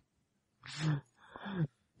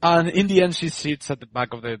 And in the end, she sits at the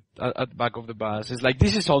back of the bus. It's like,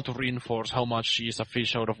 this is all to reinforce how much she is a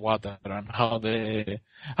fish out of water and how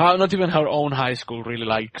not even her own high school really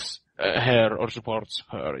likes her or supports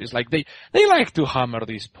her. It's like they like to hammer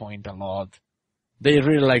this point a lot. They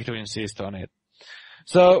really like to insist on it.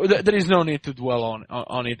 So there is no need to dwell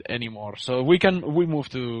on it anymore. So we move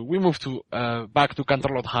to back to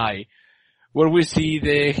Canterlot High, where we see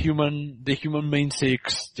the human main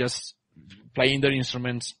six just playing their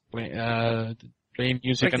instruments, playing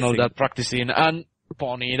music and all that, practicing and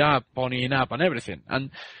ponying up and everything.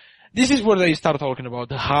 And this is where they start talking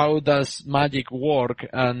about how does magic work,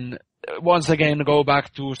 and once again go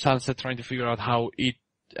back to Sunset trying to figure out how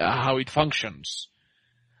it functions.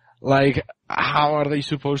 Like, how are they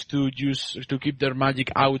supposed to keep their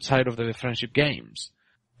magic outside of the friendship games?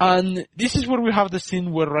 And this is where we have the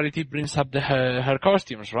scene where Rarity brings up her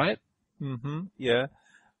costumes, right? Yeah.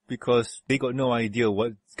 Because they got no idea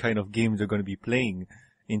what kind of games they're going to be playing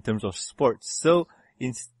in terms of sports. So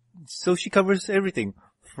she covers everything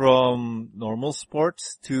from normal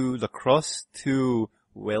sports to lacrosse to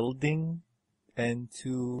welding and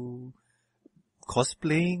to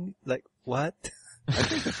cosplaying. Like, what?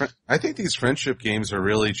 I think these friendship games are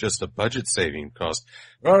really just a budget saving cost.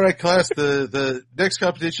 All right, class, the next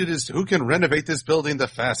competition is who can renovate this building the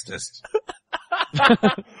fastest.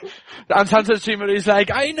 And Sunset Shimmer is like,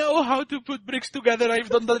 I know how to put bricks together. I've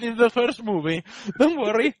done that in the first movie. Don't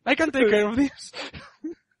worry, I can take care of this.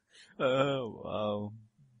 Oh,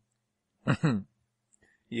 wow.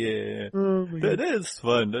 Yeah. That is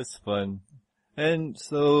fun. That's fun. And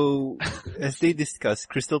so, as they discuss,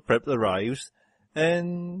 Crystal Prep arrives,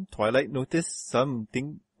 and Twilight noticed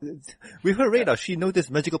something. With her radar, she noticed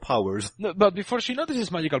magical powers. No, but before she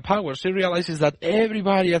notices magical powers, she realizes that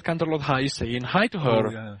everybody at Canterlot High is saying hi to her.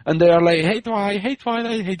 Oh, yeah. And they are like, hey Twilight, hey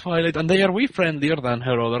Twilight, hey Twilight, and they are way friendlier than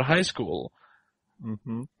her other high school.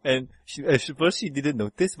 And at first she didn't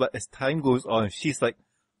notice, but as time goes on, she's like,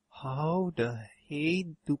 how the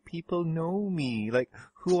hell do people know me? Like,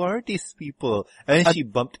 who are these people? And she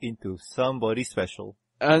bumped into somebody special.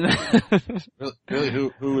 And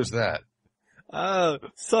Really, who is that?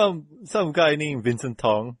 Some guy named Vincent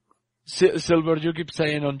Tong. Silver, you keep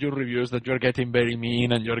saying on your reviews that you're getting very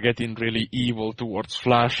mean and you're getting really evil towards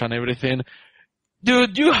Flash and everything.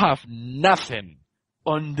 Dude, you have nothing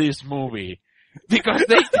on this movie. Because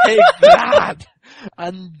they take that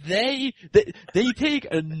and they take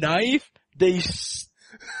a knife, they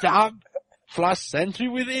stab Flash Sentry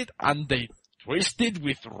with it, and they twist it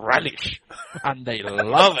with relish. And they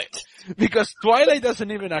love it. Because Twilight doesn't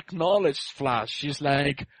even acknowledge Flash. She's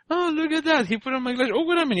like, oh, look at that. He put on my glass. Oh,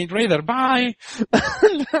 wait a minute, Raider, bye.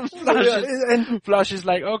 And Flash is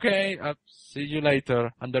like, okay, see you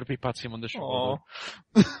later. And Derpy pats him on the shoulder.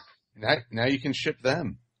 Now you can ship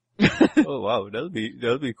them. Oh wow, that'll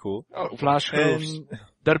be cool. Oh, Flash Grooves.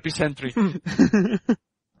 Derpy Sentry.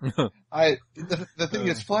 The thing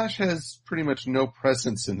is, Flash has pretty much no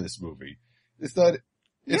presence in this movie. It's not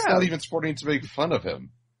even sporting to make fun of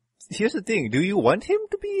him. Here's the thing, do you want him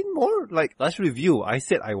to be in more? Like, last review, I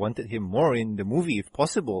said I wanted him more in the movie if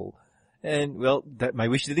possible. And, well, that my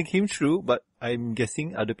wish didn't came true, but I'm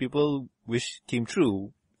guessing other people wish came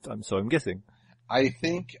true. So I'm guessing. I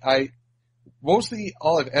think mostly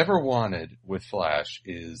all I've ever wanted with Flash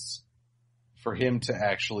is for him to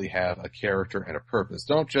actually have a character and a purpose.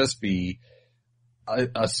 Don't just be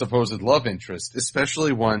a supposed love interest,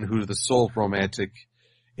 especially one who the sole romantic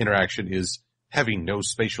interaction is having no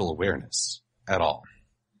spatial awareness at all.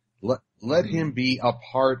 Let him be a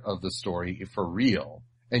part of the story for real,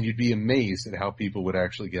 and you'd be amazed at how people would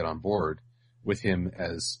actually get on board with him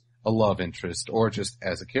as a love interest or just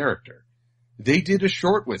as a character. They did a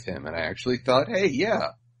short with him, and I actually thought, hey,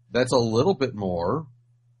 yeah, that's a little bit more,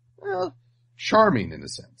 well, charming in a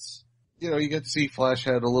sense. You know, you get to see Flash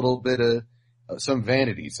had a little bit of some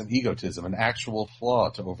vanity, some egotism, an actual flaw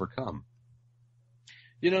to overcome.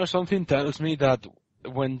 You know, something tells me that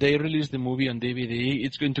when they release the movie on DVD,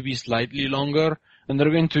 it's going to be slightly longer, and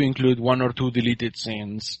they're going to include 1 or 2 deleted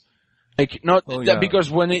scenes. Like, not that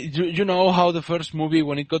because when you know how the first movie,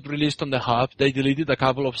 when it got released on the Hub, they deleted a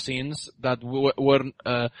couple of scenes that were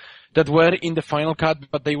in the final cut,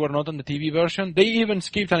 but they were not on the TV version. They even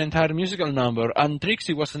skipped an entire musical number, and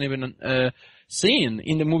Trixie wasn't even seen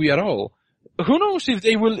in the movie at all. Who knows if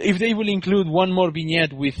they will include one more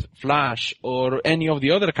vignette with Flash or any of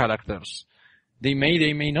the other characters? They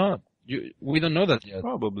may not. We don't know that yet.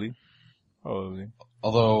 Probably.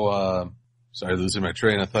 Although, sorry, losing my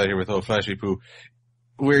train of thought here with old Flashy Poo,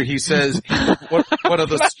 where he says, what are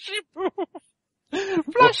the... Flashy Poo!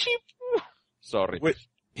 Flashy Poo! Sorry.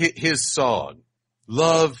 His song,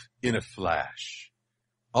 Love in a Flash.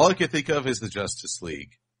 All I can think of is the Justice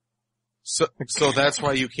League. So that's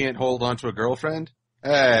why you can't hold on to a girlfriend?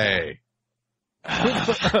 Hey.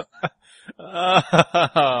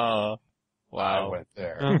 Wow. I went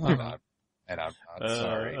there. And I'm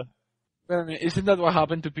sorry. Isn't that what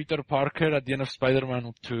happened to Peter Parker at the end of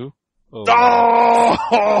Spider-Man 2? Oh.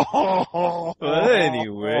 Oh! Well,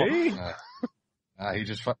 anyway.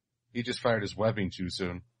 He just fired his webbing too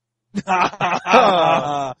soon.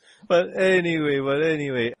 But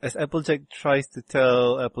anyway, as Applejack tries to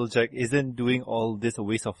tell Applejack isn't doing all this a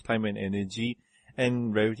waste of time and energy,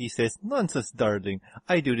 and Rarity says, nonsense, darling.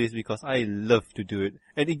 I do this because I love to do it,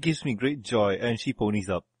 and it gives me great joy, and she ponies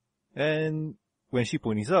up. And when she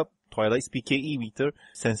ponies up, Twilight's PKE meter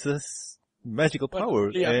senses magical power.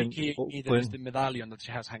 And PKE is the medallion that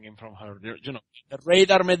she has hanging from her. You know, the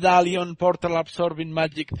radar medallion, portal absorbing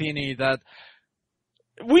magic thingy that...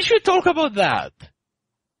 We should talk about that.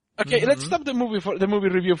 Okay, let's stop the movie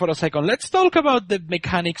review for a second. Let's talk about the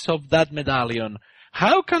mechanics of that medallion.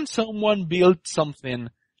 How can someone build something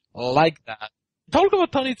like that? Talk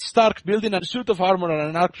about Tony Stark building a suit of armor and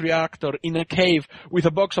an arc reactor in a cave with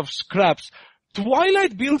a box of scraps.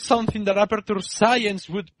 Twilight built something that Aperture Science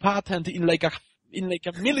would patent in like a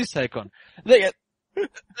millisecond.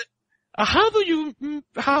 How do you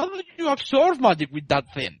absorb magic with that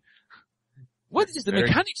thing? What is the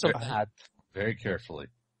mechanics of that? Very carefully.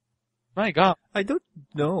 My God. I don't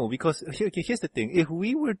know, because here's the thing. If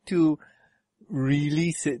we were to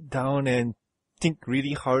really sit down and think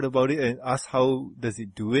really hard about it and ask how does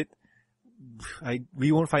it do it,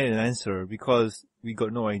 we won't find an answer because we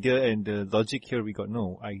got no idea, and the logic here we got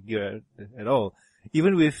no idea at all.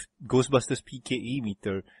 Even with Ghostbusters PKE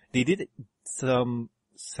meter, they did some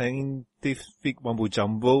scientific mumbo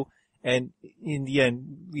jumbo, and in the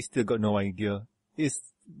end we still got no idea. It's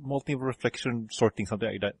multi-reflection sorting, something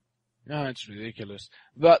like that. No, it's ridiculous.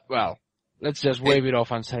 But, well, let's just wave it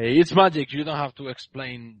off and say, it's magic, you don't have to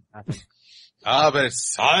explain nothing. But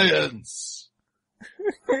it's science!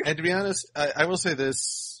 And to be honest, I will say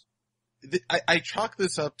this, I chalk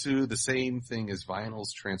this up to the same thing as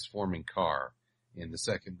Vinyl's transforming car in the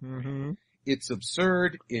second movie. It's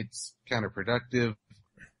absurd, it's counterproductive,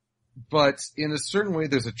 but in a certain way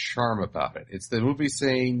there's a charm about it. It's the movie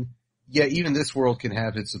saying, yeah, even this world can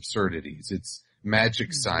have its absurdities. It's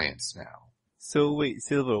magic science now. So wait,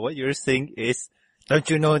 Silver, what you're saying is, don't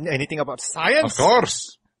you know anything about science? Of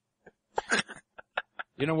course!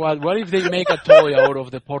 You know what? What if they make a toy out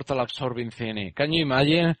of the portal absorbing thingy? Can you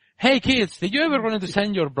imagine? Hey kids, did you ever want to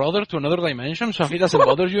send your brother to another dimension so he doesn't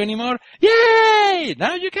bother you anymore? Yay!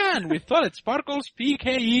 Now you can with Twilight Sparkle's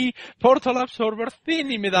PKE portal absorber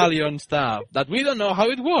thingy medallion stuff that we don't know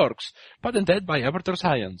how it works. Patented by Aperture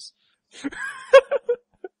Science.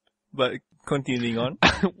 But continuing on.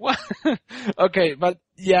 Okay, but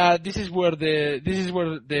yeah, this is where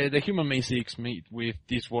the human Maze meet with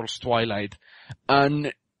this world's Twilight.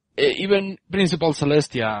 And even Principal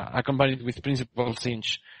Celestia, accompanied with Principal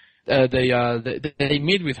Cinch, they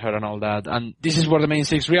meet with her and all that. And this is where the main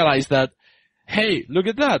six realize that, hey, look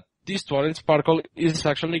at that. This Twilight Sparkle is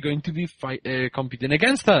actually going to be competing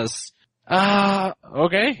against us.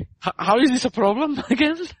 Okay. How is this a problem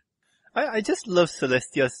again? I just love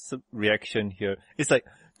Celestia's reaction here. It's like,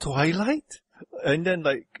 Twilight? And then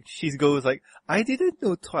she goes like, I didn't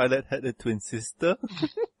know Twilight had a twin sister.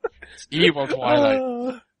 It's evil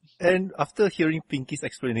Twilight. And after hearing Pinky's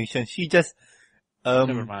explanation, she just,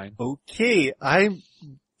 never mind. Okay, I'm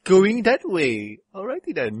going that way.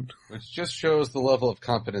 Alrighty then. Which just shows the level of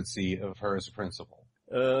competency of her as a principal.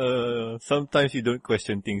 Sometimes you don't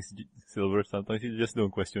question things, Silver. Sometimes you just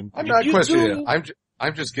don't question. I'm not questioning it.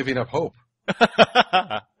 I'm just giving up hope.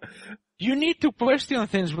 You need to question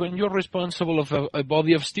things when you're responsible of a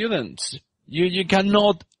body of students. You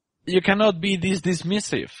cannot be this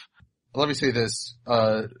dismissive. Let me say this.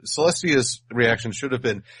 Celestia's reaction should have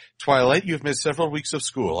been, Twilight, you've missed several weeks of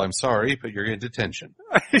school. I'm sorry, but you're in detention.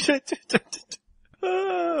 Wouldn't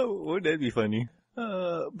that be funny?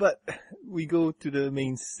 But we go to the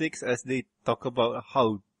main six as they talk about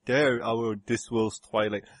how dare this world's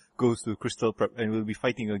Twilight goes to Crystal Prep and will be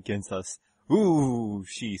fighting against us. Ooh,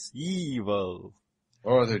 she's evil.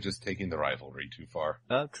 Or they're just taking the rivalry too far.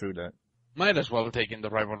 True that. Might as well taking the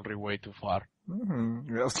rivalry way too far.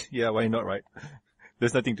 Well, yeah, why not, right?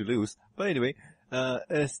 There's nothing to lose. But anyway,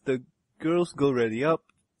 as the girls go ready up,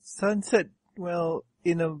 Sunset, well,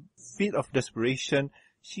 in a fit of desperation,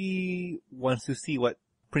 she wants to see what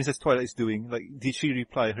Princess Twilight is doing. Like, did she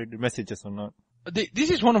reply her messages or not? This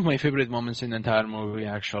is one of my favorite moments in the entire movie,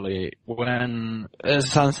 actually, when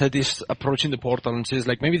Sunset is approaching the portal and says,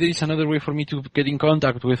 like, maybe there is another way for me to get in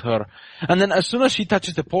contact with her. And then as soon as she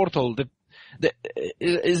touches the portal,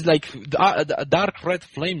 is like dark red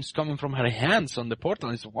flames coming from her hands on the portal.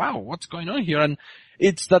 It's, wow, what's going on here? And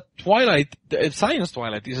It's that Science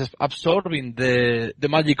Twilight is absorbing the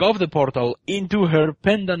magic of the portal into her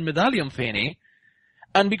pendant medallion thingy.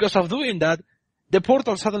 And because of doing that, the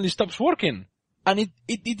portal suddenly stops working. And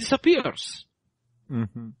it disappears.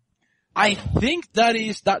 Mm-hmm. I think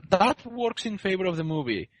that works in favor of the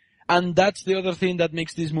movie. And that's the other thing that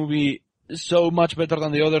makes this movie so much better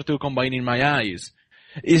than the other two combined in my eyes.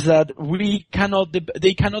 Is that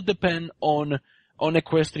they cannot depend on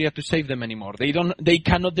Equestria to save them anymore. They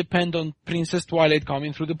cannot depend on Princess Twilight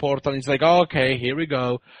coming through the portal. It's like, okay, here we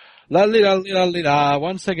go. La.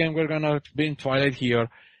 Once again, we're gonna bring Twilight here.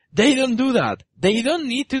 They don't do that. They don't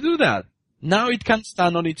need to do that. Now it can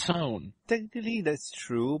stand on its own. Technically, that's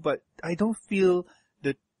true, but I don't feel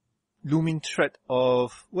the looming threat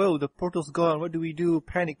of, well, the portal's gone, what do we do?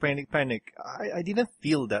 Panic. I didn't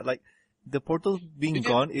feel that. Like, the portal being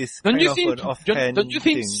gone is kind of an offhand Don't you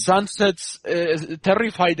think thing. Sunset's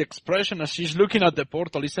terrified expression as she's looking at the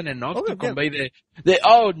portal isn't enough to yeah. convey the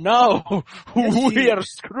oh no, Yeah, we are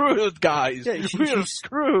screwed, guys. Yeah, We're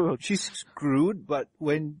screwed. She's screwed, but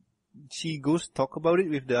when she goes talk about it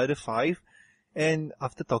with the other 5, and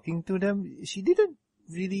after talking to them, she didn't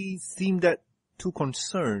really seem that too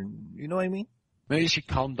concerned. You know what I mean? Maybe she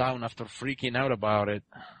calmed down after freaking out about it.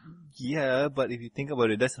 Yeah, but if you think about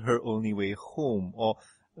it, that's her only way home, or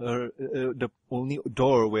the only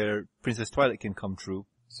door where Princess Twilight can come through.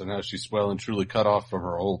 So now she's well and truly cut off from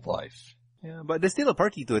her old life. Yeah, but there's still a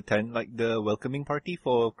party to attend, like the welcoming party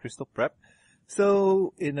for Crystal Prep.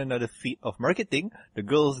 So, in another feat of marketing, the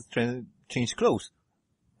girls change clothes.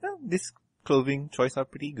 Well, this clothing choice are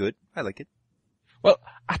pretty good. I like it. Well,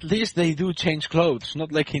 at least they do change clothes,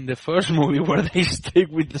 not like in the first movie where they stick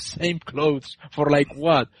with the same clothes for like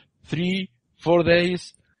what, 3-4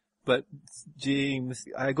 days? But James,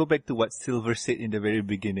 I go back to what Silver said in the very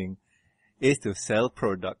beginning, is to sell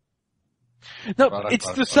product. No,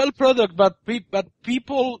 it's to sell product, but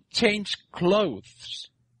people change clothes.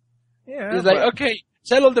 Yeah, It's like, okay,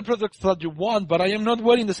 sell all the products that you want, but I am not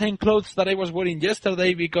wearing the same clothes that I was wearing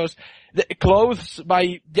yesterday because the clothes,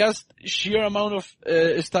 by just sheer amount of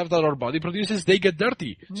stuff that our body produces, they get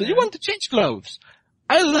dirty. So you want to change clothes.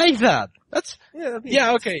 I like that. That's,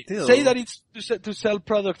 okay. Still. Say that it's to sell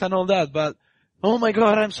product and all that, but oh my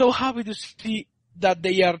god, I'm so happy to see that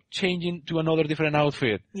they are changing to another different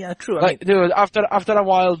outfit. Yeah, true. Like, dude, after a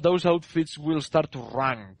while, those outfits will start to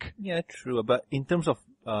rank. Yeah, true. But in terms of,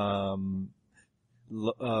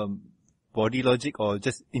 body logic, or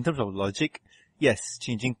just in terms of logic, yes,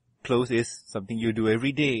 changing clothes is something you do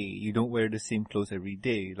every day. You don't wear the same clothes every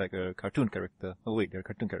day, like a cartoon character. Oh wait, they're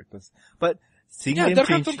cartoon characters. But seeing them they're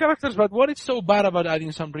change... cartoon characters, but what is so bad about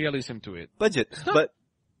adding some realism to it? Budget.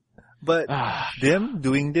 But them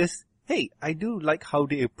doing this, hey, I do like how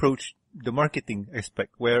they approach the marketing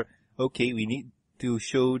aspect where, okay, we need to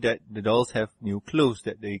show that the dolls have new clothes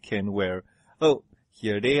that they can wear. Oh,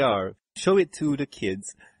 here they are. Show it to the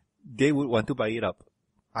kids. They would want to buy it up.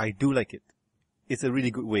 I do like it. It's a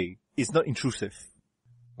really good way. It's not intrusive.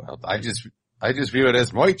 Well, I just view it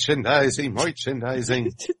as merchandising.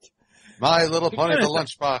 My Little Pony the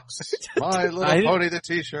lunchbox. My Little Pony the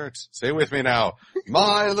t-shirt. Say with me now.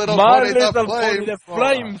 My Little Pony the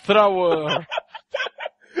flamethrower.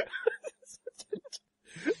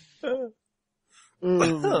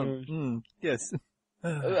 Yes.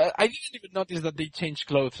 I didn't even notice that they changed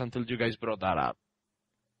clothes until you guys brought that up.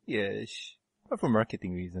 Yes. But for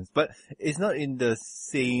marketing reasons. But it's not in the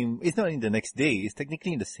next day. It's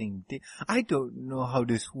technically in the same day. I don't know how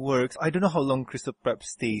this works. I don't know how long Crystal Prep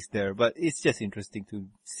stays there, but it's just interesting to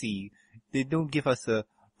see. They don't give us a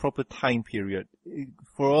proper time period.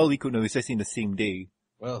 For all we could know, it's just in the same day.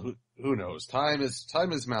 Well, who knows? Time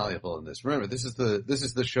is malleable in this. Remember, this is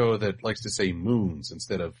the show that likes to say moons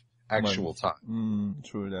instead of actual time.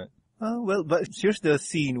 True that. Well, but here's the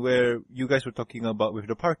scene where you guys were talking about with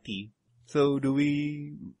the party. So do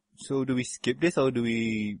we skip this, or do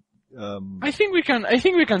we, I think we can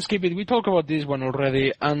skip it. We talked about this one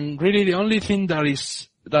already, and really the only thing that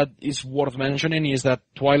is worth mentioning is that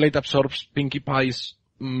Twilight absorbs Pinkie Pie's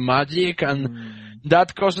magic, and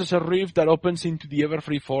that causes a rift that opens into the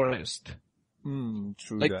Everfree Forest. True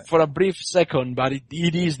like that. For a brief second, but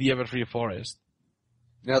it is the Everfree Forest.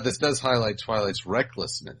 Now, this does highlight Twilight's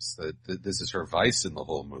recklessness, that this is her vice in the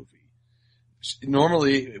whole movie.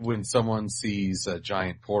 Normally, when someone sees a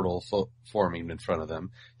giant portal forming in front of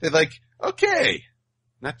them, they're like, okay,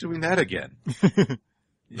 not doing that again.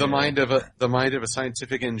 The mind of a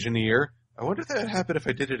scientific engineer, I wonder if that would happen if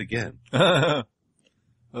I did it again.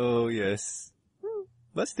 Oh, yes.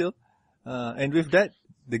 But still. And with that,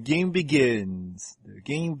 the game begins.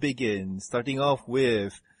 Starting off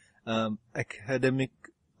with academic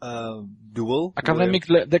duel. Academic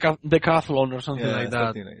decathlon or something like that.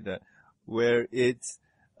 Something like that. Where it's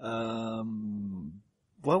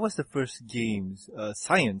what was the first games?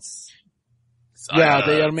 Science. Yeah,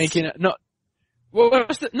 they are making no. What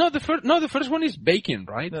was the first one is baking,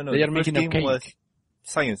 right? No, they are the making first a game cake. was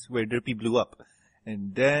Science, where Derpy blew up,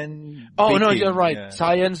 and then Oh no, baking, you're right. yeah.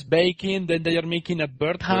 Science, baking, then they are making a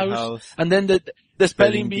birdhouse, Birdhouse. and then the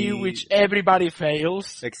spelling bee, Spelling bee. which everybody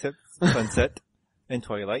fails. Except Sunset and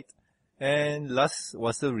Twilight. And last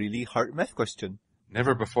was a really hard math question.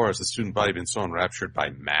 Never before has the student body been so enraptured by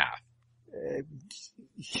math.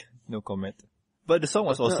 No comment. But the song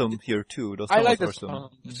was awesome here too. The song I like the was awesome. song.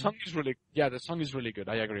 The song is the song is really good.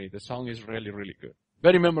 I agree. The song is really, really good.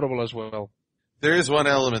 Very memorable as well. There is one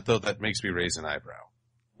element though that makes me raise an eyebrow.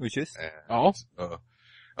 Which is? Oh?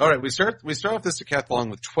 All right, we start off this decathlon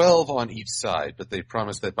with 12 on each side, but they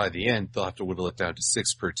promise that by the end they'll have to whittle it down to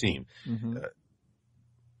 6 per team. Mm-hmm.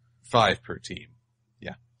 5 per team.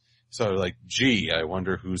 Yeah. So like, gee, I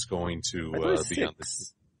wonder who's going to be on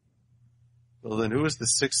this. Well, then who is the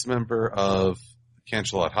 6th member of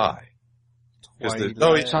Cancelot High?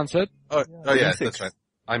 Sunset? Oh yeah, 6. that's right.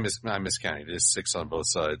 I miscounted. It is 6 on both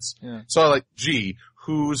sides. Yeah. So like, gee,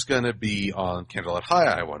 who's gonna be on Cancelot High,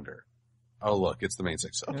 I wonder? Oh look, it's the main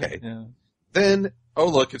 6. Okay. Yeah. Then, oh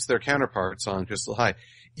look, it's their counterparts on Crystal High.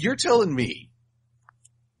 You're telling me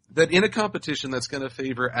that in a competition that's gonna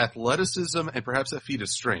favor athleticism and perhaps a feat of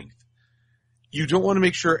strength, you don't want to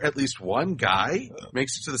make sure at least one guy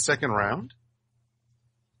makes it to the second round?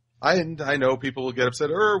 I know people will get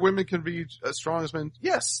upset, women can be as strong as men.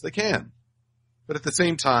 Yes, they can. But at the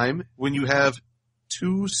same time, when you have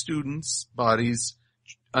 2 students' bodies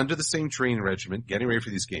under the same training regimen, getting ready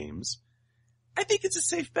for these games, I think it's a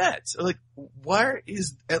safe bet. So like, where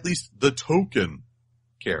is at least the token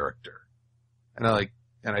character? And I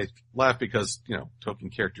laugh because,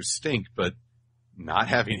 token characters stink, but not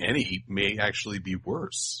having any may actually be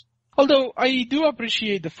worse. Although I do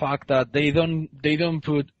appreciate the fact that they don't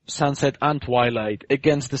put Sunset and Twilight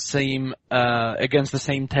against the same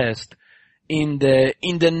test in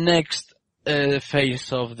the next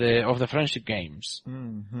phase of the friendship games.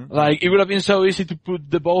 Mm-hmm. Like, it would have been so easy to put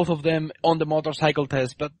the both of them on the motorcycle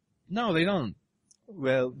test, but no, they don't.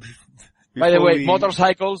 Well, by the way,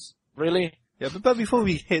 motorcycles, really? Yeah, but before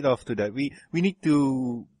we head off to that, we need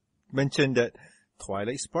to mention that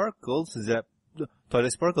Twilight Sparkle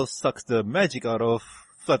sucks the magic out of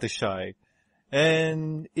Fluttershy.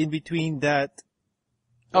 And in between that...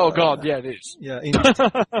 Oh god, yeah, it is. Yeah, in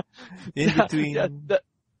between...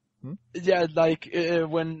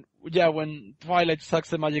 when Twilight sucks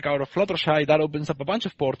the magic out of Fluttershy, that opens up a bunch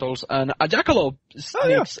of portals, and a jackalope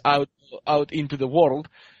sneaks out into the world.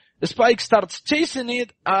 Spike starts chasing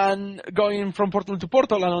it and going from portal to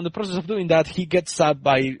portal, and on the process of doing that, he gets stabbed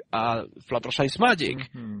by Fluttershy's magic.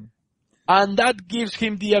 Mm-hmm. And that gives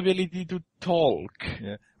him the ability to talk.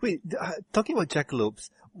 Yeah. Wait, talking about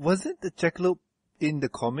jackalopes, wasn't the jackalope in the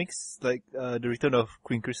comics, like the Return of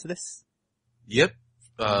Queen Chrysalis? Yep.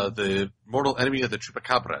 The mortal enemy of the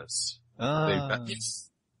Chupacabras.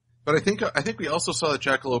 But I think we also saw the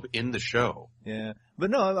jackalope in the show. Yeah.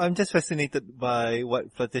 But no, I'm just fascinated by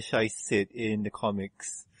what Fluttershy said in the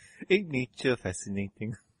comics. Ain't nature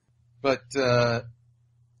fascinating? But,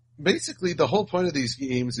 basically the whole point of these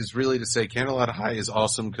games is really to say Candlelight High is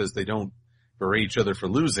awesome because they don't berate each other for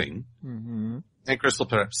losing. Mm-hmm. And Crystal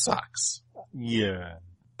Prep sucks. Yeah.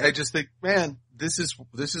 I just think, man, this is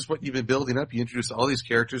what you've been building up. You introduce all these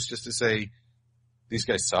characters just to say, these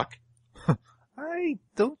guys suck. I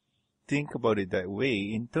don't think about it that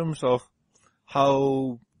way in terms of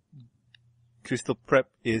how Crystal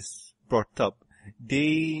Prep is brought up.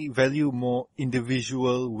 They value more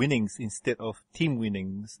individual winnings instead of team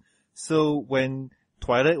winnings. So when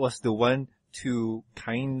Twilight was the one to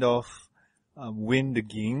kind of win the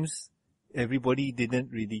games, everybody didn't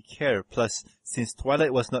really care. Plus, since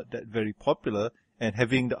Twilight was not that very popular, and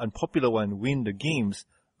having the unpopular one win the games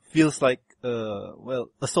feels like, a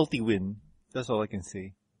salty win. That's all I can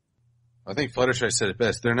say. I think Fluttershy said it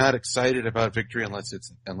best. They're not excited about victory unless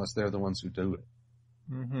they're the ones who do it.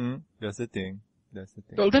 Mm-hmm. That's the thing.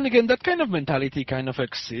 Well, then again, that kind of mentality kind of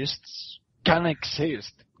exists. Can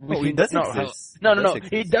exist. Oh, it does exist. No.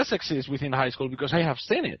 It does exist within high school because I have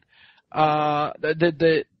seen it. All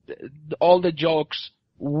the jocks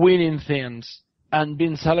winning things and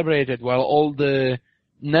being celebrated while all the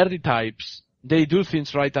nerdy types, they do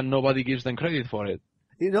things right and nobody gives them credit for it.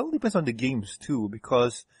 It all depends on the games too,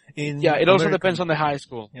 because it also depends on the high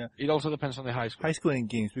school. Yeah. It also depends on the high school. High school and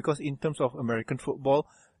games, because in terms of American football,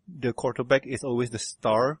 the quarterback is always the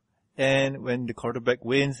star, And when the quarterback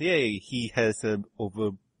wins, yay, he has an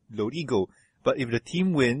overload ego. But if the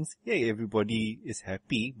team wins, yay, everybody is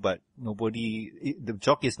happy, but the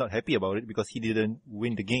jockey is not happy about it because he didn't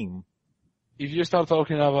win the game. If you start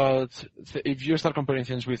comparing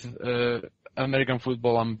things with American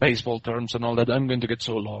football and baseball terms and all that, I'm going to get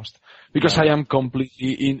so lost because I am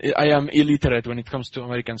I am illiterate when it comes to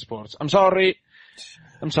American sports. I'm sorry,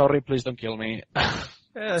 please don't kill me.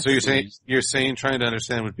 So you're saying trying to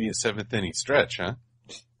understand would be a 7th inning stretch, huh?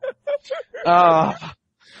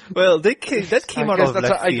 Well, that came out of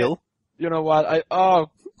left field. You know what?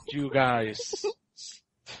 You guys.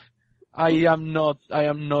 I am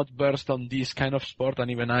not versed on this kind of sport,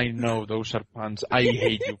 and even I know those are puns. I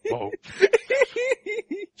hate you both.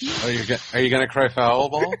 Are you gonna cry foul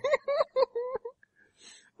ball?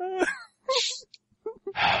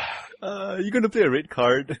 You're gonna play a red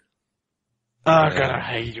card. I'm gonna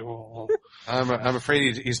hate you all. I'm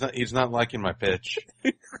afraid he's not liking my pitch.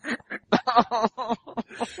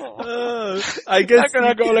 I guess I'm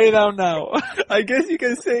gonna go lay down now. I guess you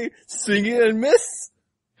can say swing it and miss.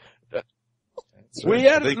 We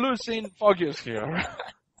are losing focus here.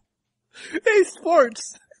 Hey,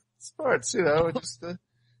 sports, just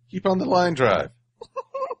keep on the line drive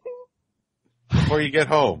before you get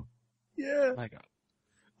home. Yeah. My God.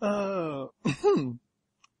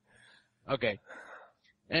 Okay.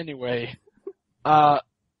 Anyway,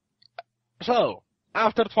 so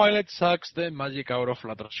after Twilight sucks the magic out of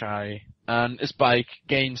Fluttershy and Spike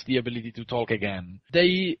gains the ability to talk again,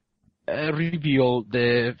 they reveal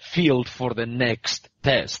the field for the next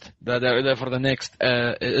test, for the next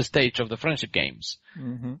stage of the friendship games.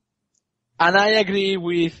 Mm-hmm. And I agree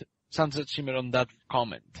with Sunset Shimmer on that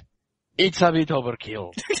comment. It's a bit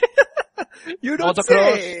overkill. You don't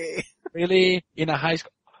Motocross, say. really, in a high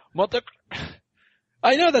school...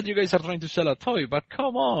 I know that you guys are trying to sell a toy, but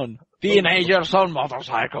come on. Teenagers on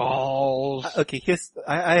motorcycles. Okay,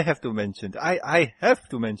 I have to mention, I have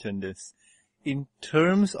to mention this. In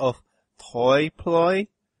terms of toy ploy,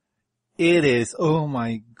 it is, oh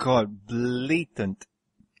my god, blatant.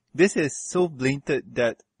 This is so blatant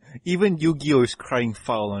that even Yu-Gi-Oh! Is crying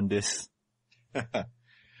foul on this.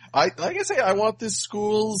 I want this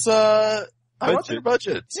school's, I want their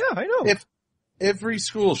budgets. Yeah, I know. If every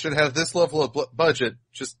school should have this level of budget,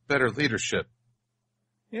 just better leadership.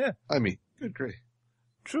 Yeah. I mean, good grief.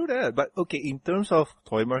 True that, but okay, in terms of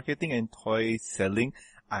toy marketing and toy selling,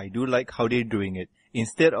 I do like how they're doing it.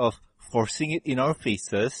 Instead of forcing it in our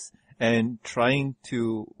faces and trying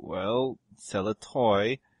to, sell a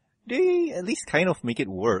toy, they at least kind of make it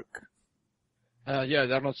work. Yeah,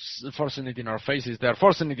 they're not forcing it in our faces, they're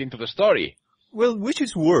forcing it into the story. Well, which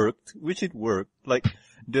it worked. Like,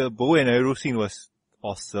 the bow and arrow scene was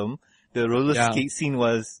awesome. The roller skate scene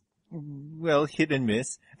was, hit and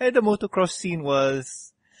miss. And the motocross scene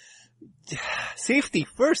was, safety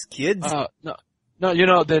first, kids. No, you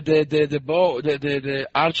know, the bow, the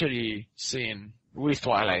archery scene with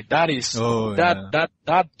Twilight, that is,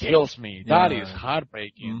 that kills me. Yeah. That is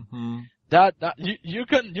heartbreaking. Mm-hmm. That, you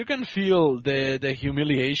can feel the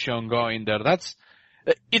humiliation going there.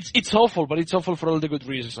 It's awful, but it's awful for all the good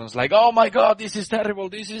reasons. Like, oh my god, this is terrible,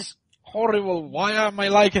 this is horrible, why am I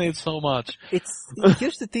liking it so much?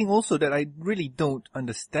 Here's the thing also that I really don't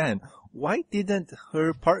understand. Why didn't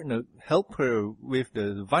her partner help her with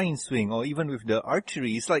the vine swing or even with the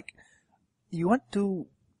archery? It's like, you want to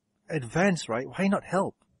advance, right? Why not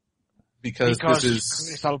help? Because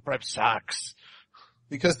Crystal Prep sucks.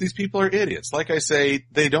 Because these people are idiots. Like I say,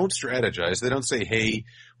 they don't strategize. They don't say, hey,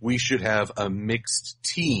 we should have a mixed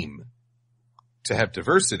team to have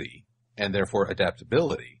diversity and therefore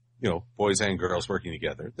adaptability. You know, boys and girls working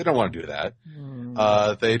together. They don't want to do that.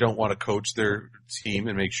 They don't want to coach their team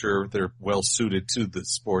and make sure they're well suited to the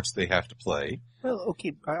sports they have to play. Well,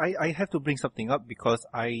 okay, I have to bring something up because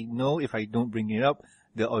I know if I don't bring it up,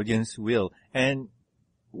 the audience will. And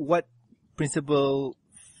what Principal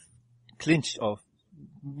Clinch of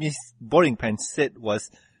Miss Boring Pants said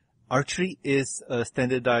was, archery is a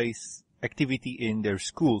standardized activity in their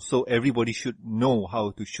school, so everybody should know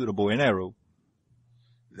how to shoot a bow and arrow.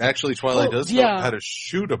 Actually, Twilight does know how to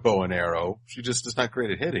shoot a bow and arrow. She just is not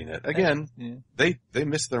great at hitting it. Again, they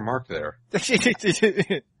missed their mark there.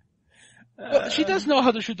 Well, she does know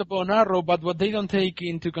how to shoot a bow and arrow, but what they don't take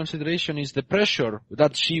into consideration is the pressure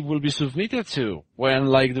that she will be submitted to when,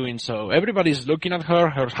 doing so. Everybody's looking at her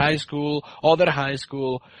high school, other high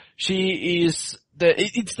school. It's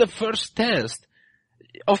the first test.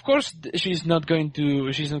 Of course, she's not going to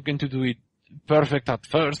do it perfect at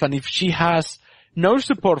first, and if she has no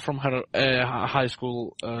support from her high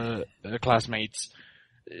school classmates,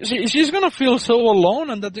 she's gonna feel so alone,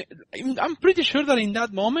 and that I'm pretty sure that in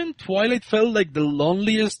that moment, Twilight felt like the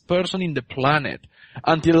loneliest person in the planet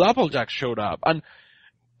until Applejack showed up. And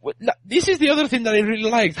this is the other thing that I really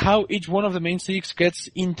liked, how each one of the main six gets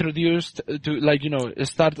introduced to,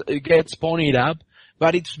 gets ponied up,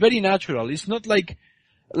 but it's very natural. It's not like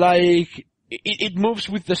it moves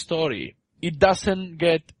with the story. It doesn't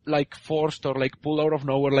get forced or pulled out of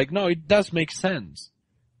nowhere. No, it does make sense.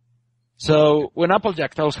 So when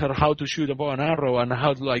Applejack tells her how to shoot a bow and arrow and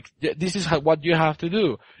how to this is what you have to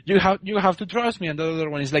do. You have to trust me. And the other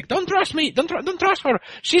one is don't trust me. Don't trust her.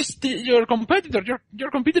 She's your competitor.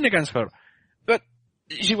 You're competing against her. But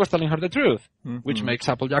she was telling her the truth, which makes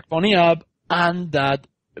Applejack pony up, and that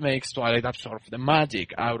makes Twilight absorb the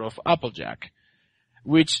magic out of Applejack,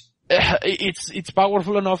 which it's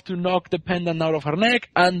powerful enough to knock the pendant out of her neck,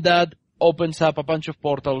 and that opens up a bunch of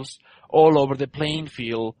portals all over the playing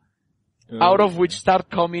field. Out of which start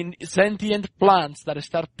coming sentient plants that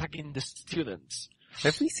start attacking the students.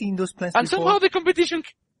 Have we seen those plants and before? somehow the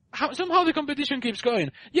competition keeps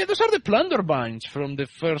going. Yeah, those are the Plundervines from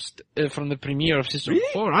the premiere of season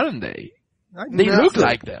 4, aren't they? They look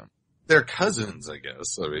like them. They're cousins, I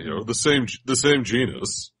guess. I mean, the same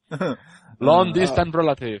genus. Long distant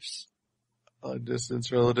relatives. Distant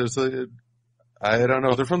relatives. I don't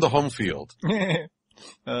know. They're from the home field.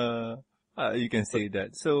 You can say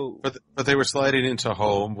that. So, but they were sliding into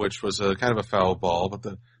home, which was a kind of a foul ball, but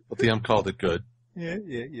the ump called it good. Yeah.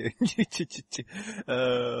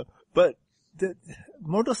 But the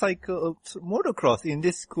motocross in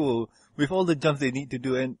this school, with all the jumps they need to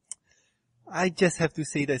do, and I just have to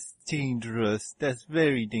say that's dangerous. That's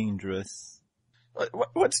very dangerous.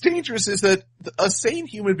 What's dangerous is that a sane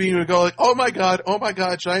human being would go oh my god,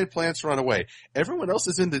 giant plants run away. Everyone else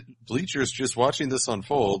is in the bleachers just watching this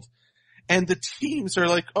unfold. And the teams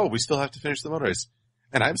are we still have to finish the motor race.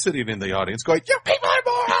 And I'm sitting in the audience going, you people are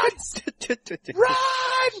morons!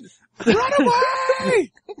 Run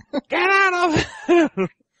away! Get out of here!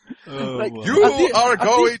 You are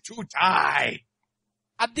going to die!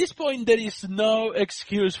 At this point, there is no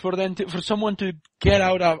excuse for someone to get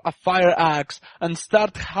out a fire axe and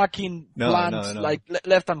start hacking plants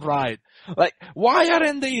left and right. Why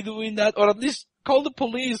aren't they doing that? Or at least call the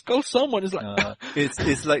police, call someone.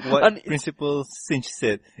 It's like what Principal Cinch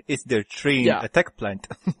said. It's their trained attack plant.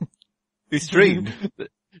 It's trained.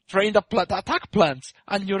 Trained attack plants,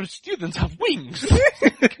 and your students have wings.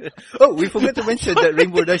 Oh, we forgot to mention that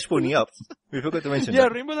Rainbow Dash pony up. We forgot to mention that. Yeah,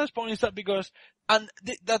 Rainbow Dash pony is up because, and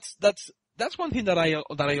that's one thing that I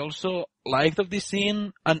also liked of this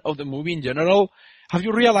scene and of the movie in general. Have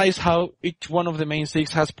you realized how each one of the main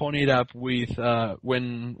six has ponied up with,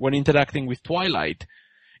 when interacting with Twilight?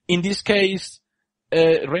 In this case,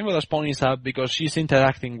 Rainbow Dash pony is up because she's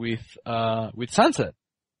interacting with Sunset.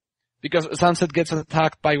 Because Sunset gets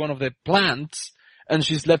attacked by one of the plants, and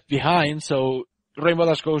she's left behind, so Rainbow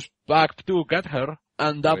Dash goes back to get her,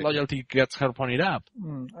 and that loyalty gets her ponied up.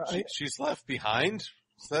 She's left behind?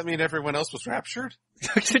 Does that mean everyone else was raptured?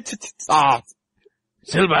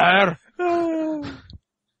 Silver!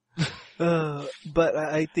 But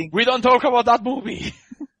I think... We don't talk about that movie!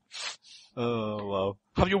 Oh, wow.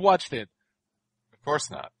 Have you watched it? Of course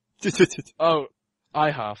not. Oh, I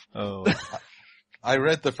have. Oh. I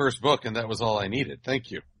read the first book and that was all I needed.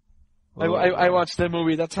 Thank you. I watched the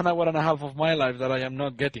movie. That's an hour and a half of my life that I am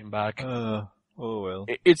not getting back. Oh well.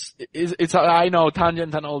 It's I know,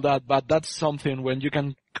 tangent and all that, but that's something when you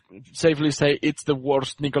can safely say it's the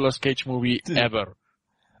worst Nicolas Cage movie ever.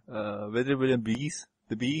 Better than Bees?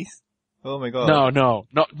 The Bees? Oh my god.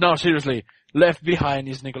 No, seriously. Left Behind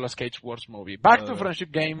is Nicolas Cage's worst movie. Back to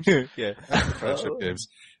Friendship Games. Yeah. Friendship Games.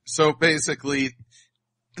 So basically,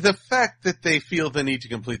 the fact that they feel the need to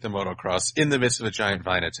complete the motocross in the midst of a giant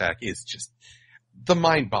vine attack is just, the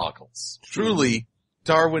mind boggles. Truly,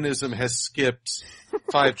 Darwinism has skipped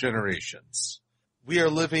 5 generations. We are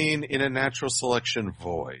living in a natural selection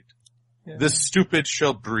void. Yeah. The stupid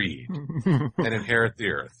shall breed and inherit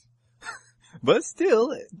the earth. But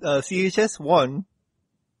still, CHS won.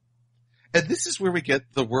 And this is where we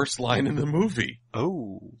get the worst line in the movie.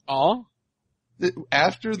 Oh.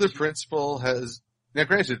 After the principal has... Now,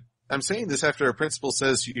 granted, I'm saying this after a principal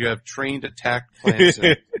says you have trained attack plants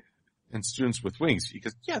and students with wings.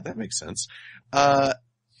 Because, yeah, that makes sense.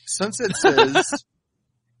 Sunset says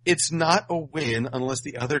it's not a win unless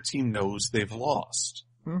the other team knows they've lost.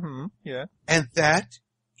 Mm-hmm. Yeah. And that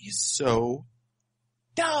is so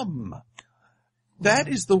dumb. That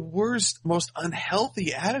is the worst, most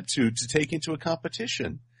unhealthy attitude to take into a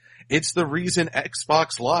competition. It's the reason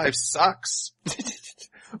Xbox Live sucks.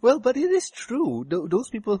 Well, but it is true. Those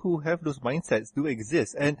people who have those mindsets do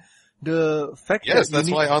exist. And the fact Yes, that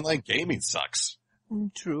that's why online gaming sucks.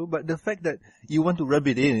 True, but the fact that you want to rub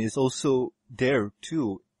it in is also there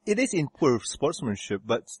too. It is in poor sportsmanship,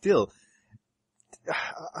 but still,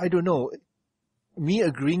 I don't know. Me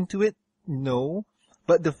agreeing to it, no.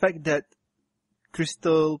 But the fact that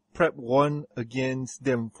Crystal Prep won against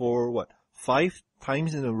them for 5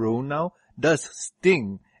 times in a row now does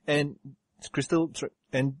sting. And Crystal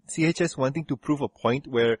and CHS wanting to prove a point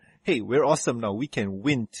where, hey, we're awesome now, we can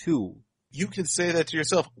win too. You can say that to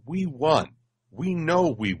yourself. We won. We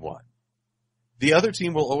know we won. The other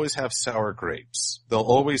team will always have sour grapes. They'll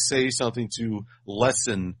always say something to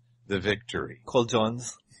lessen the victory. Call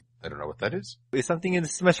Johns. I don't know what that is. It's something in the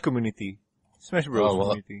Smash community. Smash Bros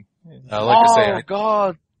community. Like I say,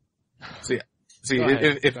 God. See, Go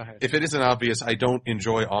ahead. if it isn't obvious, I don't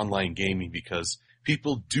enjoy online gaming because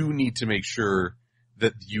people do need to make sure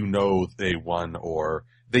that you know they won, or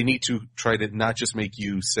they need to try to not just make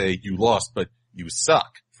you say you lost, but you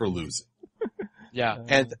suck for losing. Yeah.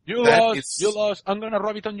 And You lost, I'm gonna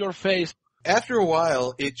rub it on your face. after a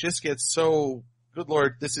while, it just gets so, good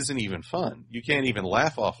Lord, this isn't even fun. You can't even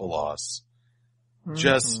laugh off a loss.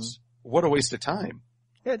 Just, what a waste of time.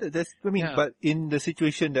 Yeah, but in the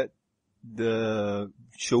situation that the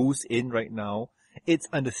show's in right now, it's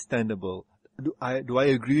understandable. Do I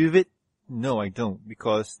agree with it? No, I don't,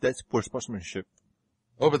 because that's poor sportsmanship.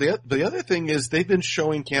 Oh, but the other thing is they've been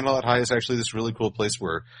showing Candlelight High is actually this really cool place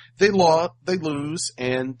where they lose,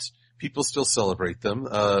 and people still celebrate them.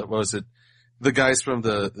 What was it? The guys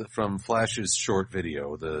from Flash's short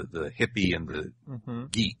video, the hippie and the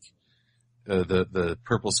geek, the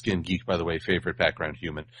purple skin geek, by the way, favorite background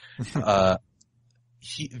human.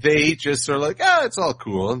 They just are like, it's all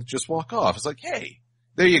cool, and just walk off. It's like, hey,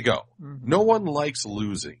 there you go. No one likes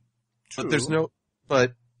losing. True.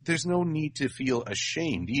 But there's no need to feel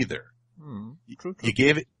ashamed either. True. You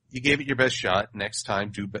gave it your best shot. Next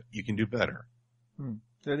time, you can do better.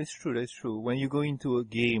 That is true. When you go into a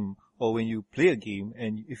game or when you play a game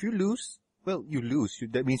and if you lose, well, you lose.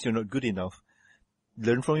 That means you're not good enough.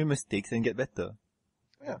 Learn from your mistakes and get better.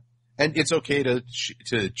 Yeah. And it's okay to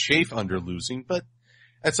chafe under losing, but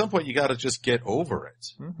at some point you gotta just get over it.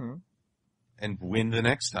 And win the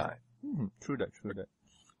next time. True that.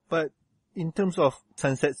 But in terms of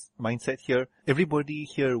Sunset's mindset here, everybody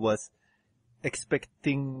here was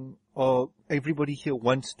expecting, or everybody here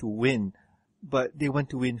wants to win, but they want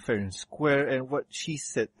to win fair and square, and what she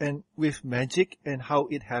said. And with Magic and how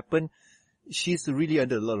it happened, she's really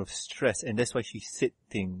under a lot of stress, and that's why she said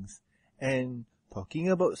things. And talking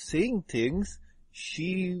about saying things,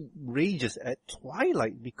 she rages at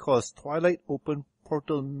Twilight because Twilight opened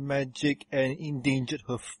portal magic and endangered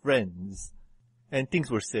her friends. And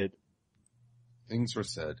things were said.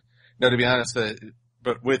 Now, to be honest,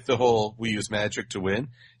 but with the whole we use magic to win,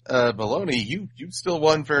 Maloney, you still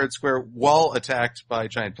won fair and square while attacked by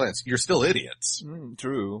giant plants. You're still idiots.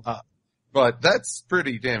 True. But that's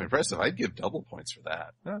pretty damn impressive. I'd give double points for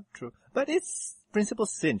that. True. But it's Principal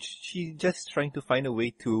Cinch. She's just trying to find a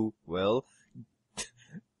way to, well,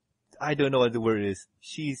 I don't know what the word is.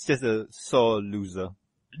 She's just a sore loser.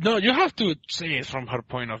 No, you have to say it from her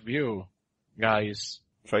point of view, guys.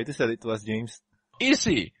 Try to sell it to us, James.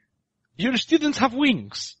 Easy. Your students have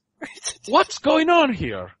wings. What's going on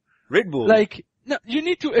here? Red Bull. Like, no, you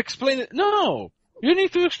need to explain it. No, you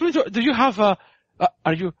need to explain. Do you have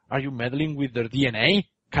are you meddling with their DNA?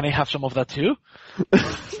 Can I have some of that too?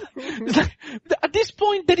 Like, at this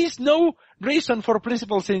point, there is no reason for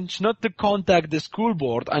Principal Cinch not to contact the school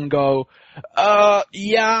board and go,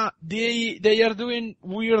 yeah, they are doing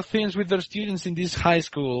weird things with their students in this high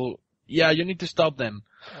school. Yeah, you need to stop them.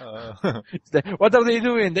 What are they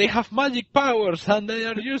doing? They have magic powers and they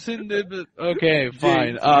are using the... Okay,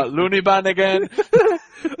 fine. Looney Ban again.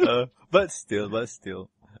 But still.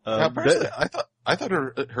 Now, personally, I thought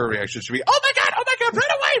her reaction should be, oh my god,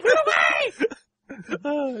 run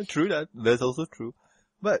away! True that. That's also true.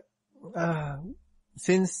 But,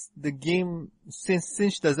 since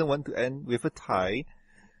Cinch doesn't want to end with a tie,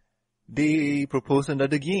 they propose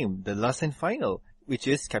another game, the last and final, which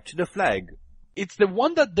is Capture the Flag. It's the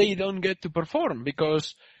one that they don't get to perform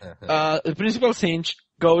because the Principal Cinch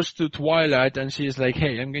goes to Twilight and she's like,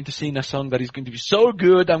 hey, I'm going to sing a song that is going to be so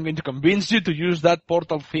good, I'm going to convince you to use that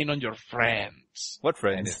portal thing on your friends. What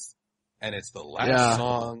friends? And it's the last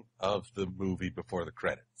song of the movie before the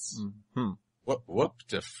credits. Whoop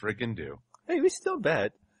to friggin' do. Hey, it's still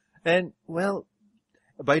bad. And, well,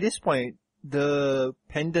 by this point, the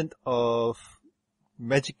pendant of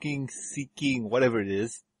magicking, seeking, whatever it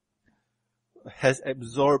is, has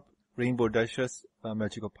absorbed Rainbow Dash's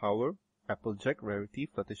magical power, Applejack, Rarity,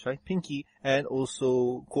 Fluttershy, Pinky, and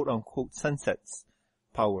also quote-unquote Sunset's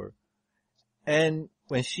power. And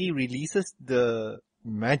when she releases the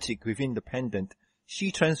magic within the pendant,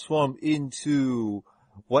 she transformed into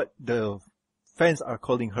what the fans are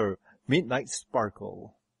calling her, Midnight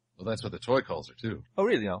Sparkle. Well, that's what the toy calls her, too. Oh,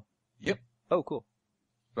 really now? Yep. Oh, cool.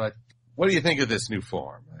 But what do you think of this new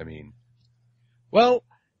form? I mean... Well,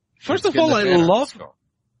 first of all,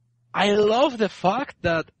 I love the fact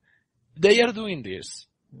that they are doing this.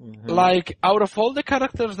 Mm-hmm. Like, out of all the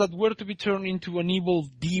characters that were to be turned into an evil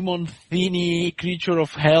demon thingy creature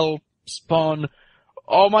of hell spawn,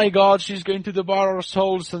 oh my god, she's going to devour our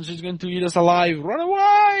souls and she's going to eat us alive. Run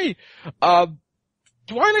away!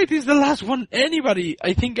 Twilight is the last one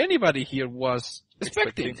I think anybody here was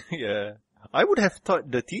expecting. Yeah. I would have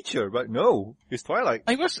thought the teacher, but no, it's Twilight.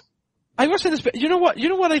 I wasn't expecting, you know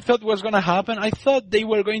what I thought was gonna happen? I thought they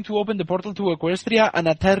were going to open the portal to Equestria and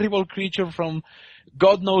a terrible creature from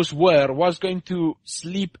God knows where was going to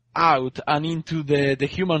slip out and into the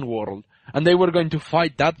human world. And they were going to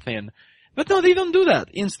fight that thing. But no, they don't do that.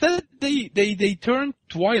 Instead, they turn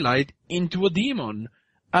Twilight into a demon.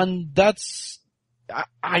 And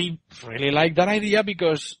I really like that idea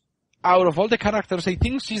because out of all the characters, I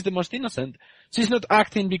think she's the most innocent. She's not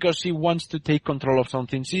acting because she wants to take control of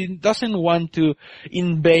something. She doesn't want to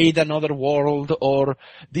invade another world or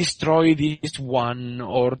destroy this one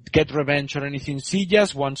or get revenge or anything. She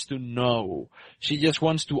just wants to know. She just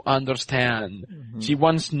wants to understand. Mm-hmm. She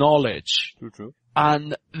wants knowledge. True.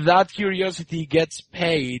 And that curiosity gets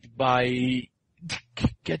paid by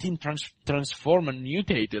getting transformed and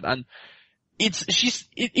mutated. And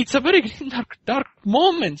it's a very dark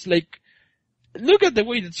moment. Like, look at the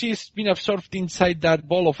way that she's been absorbed inside that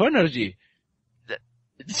ball of energy.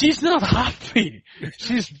 She's not happy.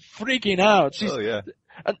 She's freaking out. Oh yeah.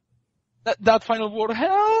 And that final word,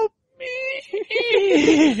 help me.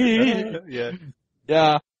 Yeah.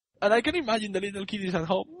 Yeah. And I can imagine the little kid is at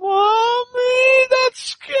home. Mommy, that's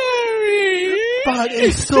scary. But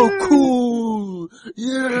it's so cool.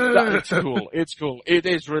 Yeah. It's cool. It's cool. It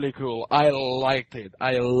is really cool. I liked it.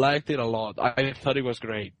 I liked it a lot. I thought it was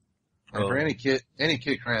great. And for any kid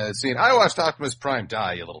crying at that scene, I watched Optimus Prime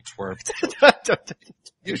die, you little twerp.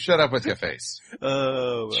 You shut up with your face.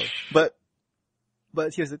 Oh, well.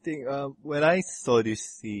 But here's the thing, when I saw this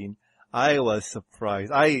scene, I was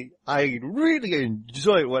surprised. I really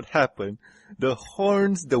enjoyed what happened. The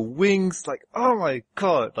horns, the wings, like, oh my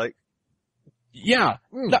god, like. Yeah.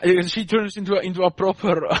 She turns into a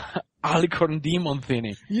proper alicorn demon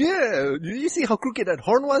thingy. Yeah. Did you see how crooked that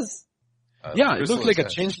horn was? Yeah, it looks like a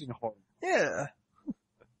changeling horn. Yeah.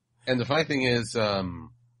 And the funny thing is,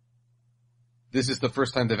 this is the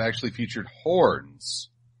first time they've actually featured horns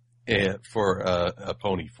for a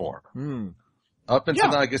pony form. Up until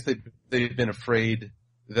now, I guess they've been afraid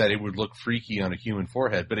that it would look freaky on a human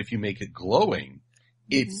forehead, but if you make it glowing,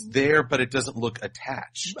 it's there, but it doesn't look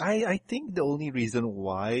attached. I think the only reason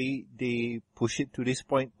why they push it to this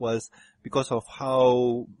point was because of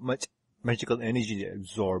how much magical energy they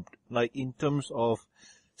absorbed. Like, in terms of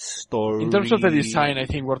story. In terms of the design, I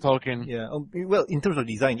think we're talking. Yeah. Well, in terms of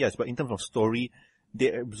design, yes, but in terms of story,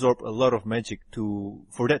 they absorb a lot of magic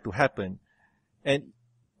for that to happen. And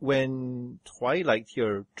when Twilight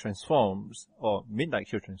here transforms, or Midnight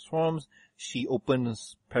here transforms, she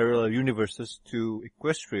opens parallel universes to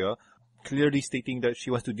Equestria, clearly stating that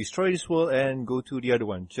she wants to destroy this world and go to the other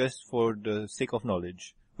one, just for the sake of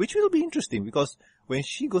knowledge. Which will be interesting, because when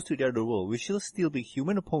she goes to the other world, will she still be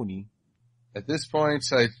human or pony? At this point,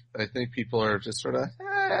 I think people are just sort of,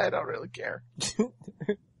 I don't really care.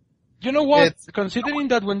 You know what? Considering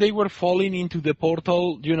that when they were falling into the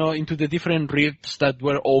portal, into the different rifts that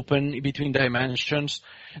were open between dimensions,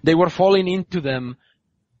 they were falling into them,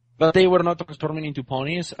 but they were not transforming into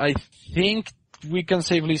ponies. I think we can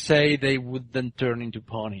safely say they would then turn into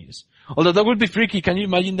ponies. Although that would be freaky. Can you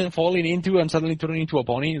imagine them falling into and suddenly turning into a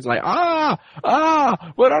pony? It's like,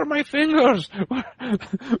 where are my fingers?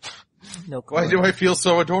 No, why do I feel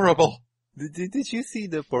so adorable? Did you see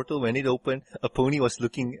the portal when it opened? A pony was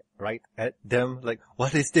looking right at them like,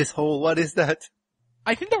 what is this hole? What is that?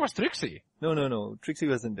 I think that was Trixie. No. Trixie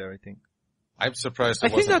wasn't there, I think. I'm surprised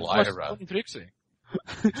it wasn't Lyra. Trixie.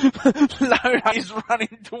 Lyra is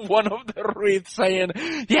running to one of the wreaths saying,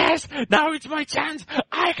 yes, now it's my chance.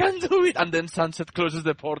 I can do it. And then Sunset closes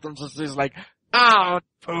the portal and she's like,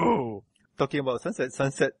 poo. Talking about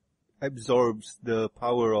Sunset absorbs the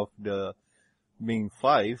power of the Ming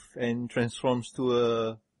 5 and transforms to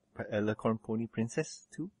a Alicorn Pony Princess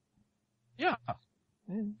too? Yeah.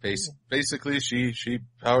 Basically, she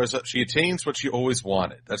powers up. She attains what she always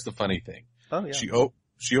wanted. That's the funny thing. Oh, yeah.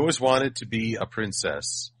 She always wanted to be a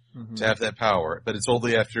princess, to have that power, but it's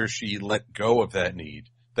only after she let go of that need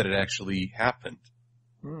that it actually happened.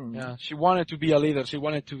 Yeah, she wanted to be a leader. She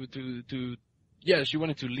wanted she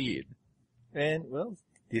wanted to lead. And, well,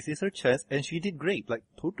 this is her chance, and she did great. Like,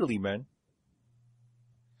 totally, man.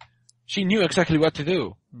 She knew exactly what to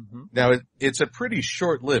do. Now, it's a pretty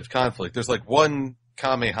short-lived conflict. There's like one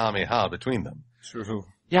Kamehameha between them. True.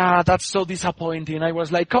 Yeah, that's so disappointing. I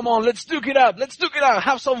was like, come on, let's duke it up.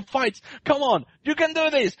 Have some fights. Come on, you can do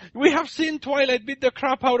this. We have seen Twilight beat the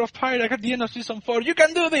crap out of Tyrak at the end of season 4. You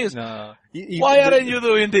can do this. Nah. Why aren't you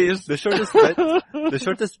doing this? The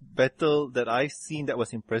shortest battle that I've seen that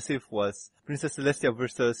was impressive was Princess Celestia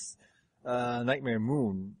versus Nightmare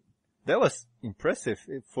Moon. That was impressive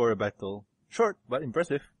for a battle. Short, but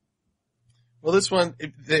impressive. Well, this one,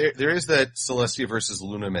 there is that Celestia versus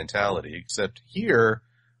Luna mentality, except here,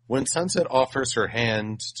 when Sunset offers her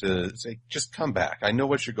hand to say, just come back. I know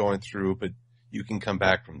what you're going through, but you can come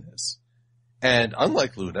back from this. And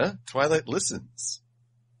unlike Luna, Twilight listens.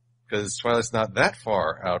 Because Twilight's not that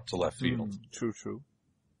far out to left field. True.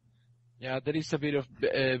 Yeah, there is a bit of,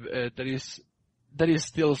 there is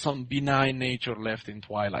still some benign nature left in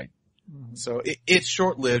Twilight. So it's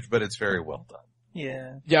short-lived, but it's very well done.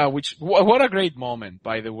 Yeah. Yeah, what a great moment,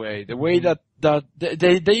 by the way. The way that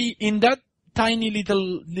they, in that tiny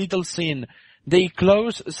little scene, they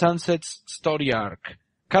close Sunset's story arc,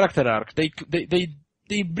 character arc.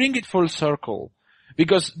 They bring it full circle.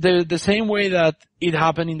 Because the same way that it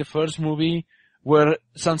happened in the first movie, where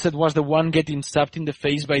Sunset was the one getting stabbed in the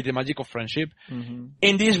face by the magic of friendship,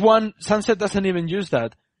 in this one, Sunset doesn't even use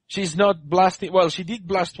that. She's not blasting, well, she did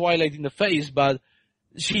blast Twilight in the face, but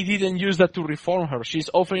she didn't use that to reform her. She's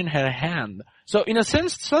offering her hand. So in a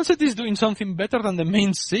sense, Sunset is doing something better than the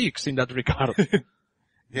main six in that regard.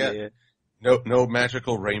 Yeah. No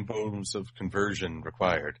magical rainbows of conversion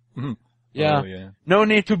required. Yeah. Oh, yeah. No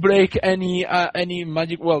need to break any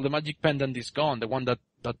magic, well, the magic pendant is gone. The one that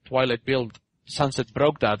Twilight built, Sunset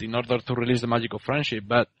broke that in order to release the magic of friendship,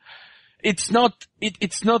 but it's not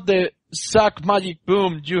the suck magic,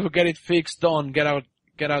 boom, you get it fixed, done, get out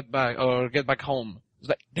back, or get back home. It's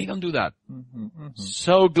like, they don't do that.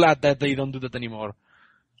 So glad that they don't do that anymore.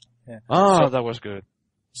 Yeah. That was good.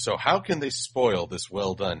 So how can they spoil this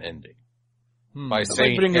well done ending? By They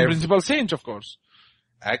saying bring in Principal Singe, of course.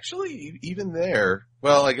 Actually, even there,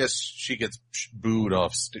 well, I guess she gets booed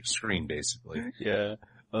off screen, basically. Yeah.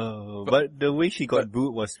 But the way she got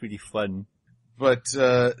booed was pretty fun. But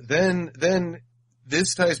then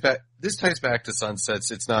this ties back to Sunset's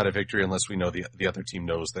it's not a victory unless we know the other team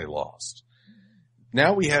knows they lost.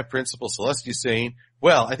 Now we have Principal Celestia saying,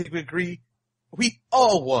 well, I think we agree we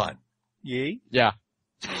all won. Yay? Yeah.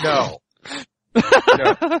 No.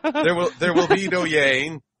 No. There will be no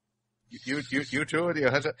yaying. You two,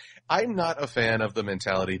 I'm not a fan of the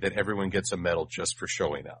mentality that everyone gets a medal just for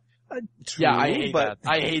showing up. True, Yeah, I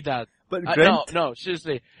hate that. But Grant, no,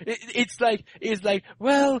 seriously. It's like,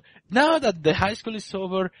 well, now that the high school is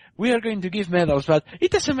over, we are going to give medals, but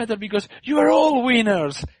it doesn't matter because you are all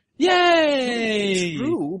winners. Yay!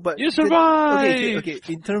 True, but you survived. Okay.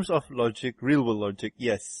 In terms of logic, real world logic,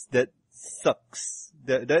 yes, that sucks.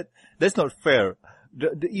 That's not fair.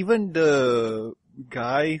 Even the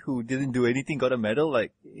guy who didn't do anything got a medal.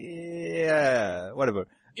 Like, yeah, whatever.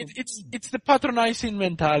 It's the patronizing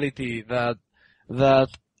mentality that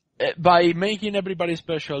by making everybody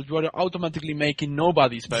special, you are automatically making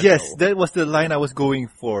nobody special. Yes, that was the line I was going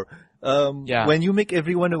for. Yeah. When you make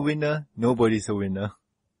everyone a winner, nobody's a winner.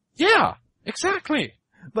 Yeah, exactly.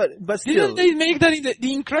 But Didn't still. they make that in the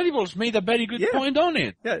Incredibles made a very good point on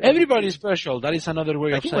it. Yeah. Everybody's special. That is another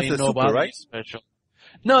way of saying nobody is special.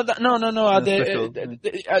 No. There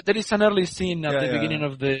is an early scene at the beginning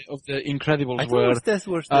of the Incredibles I where that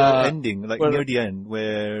was the ending, like near the end,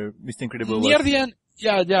 where Mr. Incredible was. Near the end,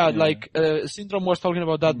 like Syndrome was talking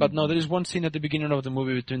about that, but no, there is one scene at the beginning of the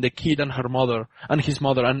movie between the kid and her mother, and his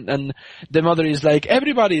mother, and the mother is like,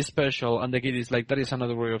 everybody is special, and the kid is like, that is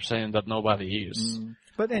another way of saying that nobody is.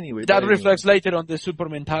 But anyway. That reflects later on the super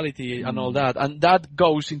mentality and all that, and that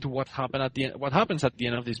goes into what happens at the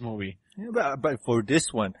end of this movie. Yeah, but for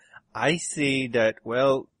this one, I say that,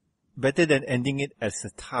 well, better than ending it as a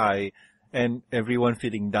tie and everyone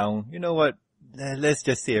feeling down. You know what? Let's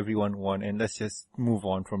just say everyone won and let's just move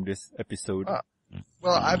on from this episode.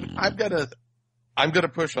 Well, I'm gonna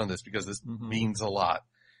push on this because this means a lot.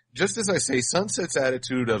 Just as I say, Sunset's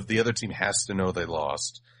attitude of the other team has to know they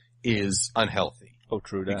lost is unhealthy. Oh,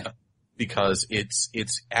 true that. Because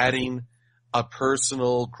it's adding a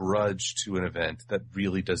personal grudge to an event that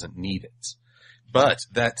really doesn't need it. But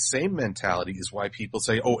that same mentality is why people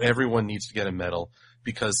say, oh, everyone needs to get a medal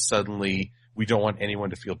because suddenly we don't want anyone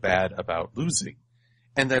to feel bad about losing.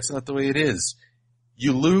 And that's not the way it is.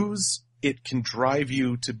 You lose, it can drive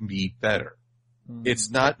you to be better.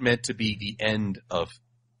 It's not meant to be the end of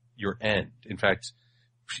your end. In fact,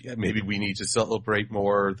 maybe we need to celebrate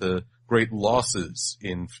more the great losses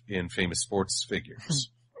in famous sports figures.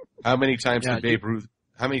 How many times did Babe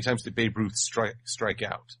Ruth strike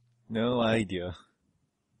out? No idea.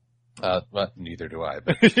 Well, neither do I.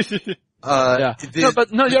 But,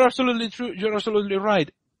 you're absolutely true. You're absolutely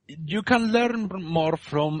right. You can learn more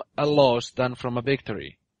from a loss than from a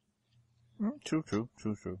victory. True.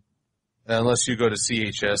 Unless you go to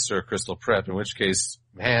CHS or Crystal Prep, in which case,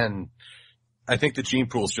 man, I think the gene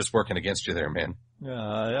pool's just working against you there, man.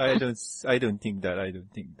 I don't think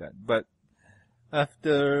that. But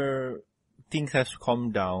after things have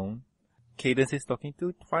calmed down, Cadence is talking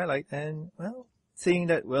to Twilight and, well, saying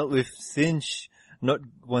that, well, with Cinch not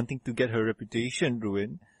wanting to get her reputation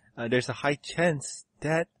ruined, there's a high chance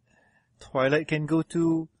that Twilight can go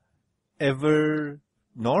to Ever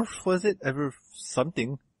North, was it? Ever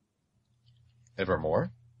something.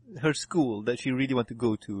 Evermore? Her school that she really want to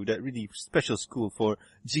go to, that really special school for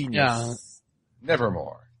genius. Yeah.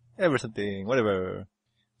 Nevermore. Ever something, whatever.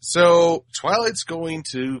 So, Twilight's going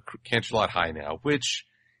to Canterlot High now, which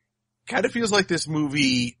kind of feels like this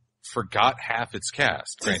movie forgot half its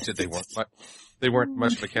cast. Granted, they weren't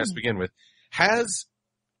much of a cast to begin with. Has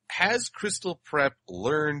Crystal Prep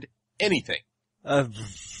learned anything?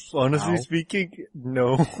 Honestly speaking,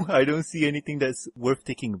 no. I don't see anything that's worth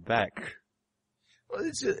taking back. Well,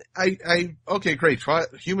 okay, great.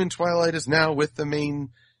 Human Twilight is now with the main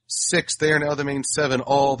 6. They are now the main 7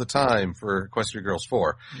 all the time for Equestria Girls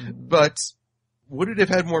 4. But would it have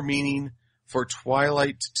had more meaning for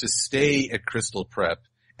Twilight to stay at Crystal Prep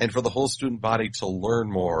and for the whole student body to learn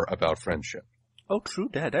more about friendship? Oh, true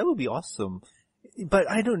that. That would be awesome. But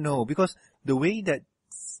I don't know, because the way that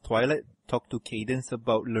Twilight talked to Cadence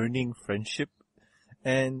about learning friendship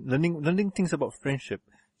and learning things about friendship,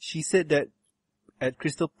 she said that at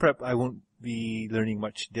Crystal Prep I won't be learning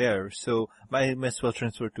much there, so I might as well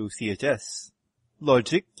transfer to CHS.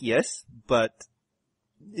 Logic, yes, but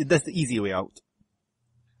that's the easy way out.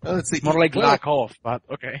 Well, it's more like lack off, but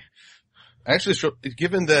okay. Actually,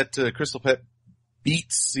 given that Crystal Prep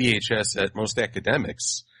beats CHS at most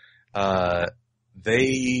academics,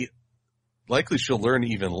 they likely she'll learn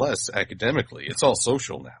even less academically. It's all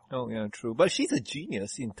social now. Oh, yeah, true. But she's a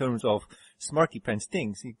genius in terms of smarty pants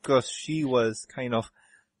things because she was kind of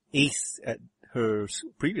ace at her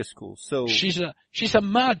previous school. So she's a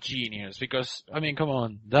mad genius because, I mean, come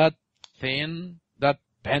on, that thing, that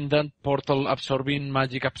pendant portal absorbing,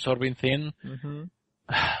 magic absorbing thing. Mm-hmm.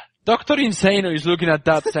 Dr. Insano is looking at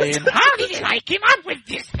that saying, how did I come up with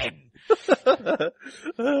this thing?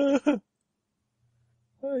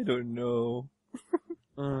 I don't know.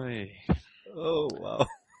 Oh, wow.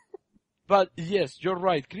 But yes, you're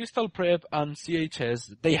right. Crystal Prep and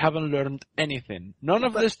CHS, they haven't learned anything. None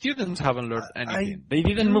of the students haven't learned anything. They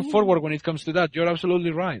didn't move forward when it comes to that. You're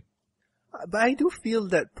absolutely right. But I do feel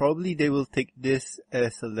that probably they will take this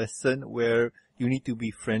as a lesson where you need to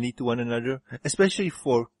be friendly to one another, especially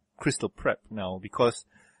for Crystal Prep now, because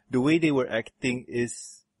the way they were acting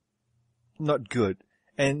is not good.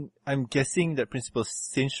 And I'm guessing that Principal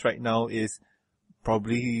Cinch right now is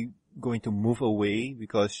probably going to move away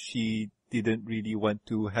because she didn't really want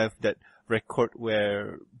to have that record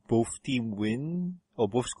where both team win or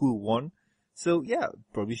both school won. So yeah,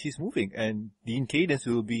 probably she's moving and Dean Cadence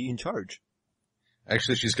will be in charge.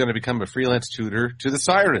 Actually, she's going to become a freelance tutor to the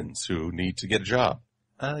Sirens who need to get a job.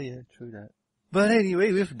 Oh yeah, true that. But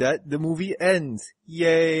anyway, with that, the movie ends.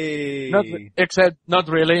 Yay! Not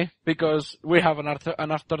really, because we have an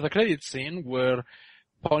after the credits scene where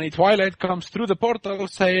Pony Twilight comes through the portal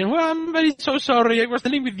saying, well, I'm very so sorry, I was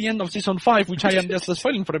dealing with the end of season 5, which I am just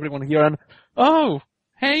spoiling for everyone here, and, oh,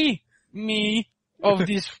 hey, me, of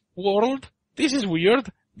this world, this is weird,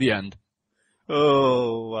 the end.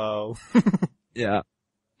 Oh, wow. Yeah.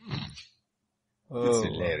 It's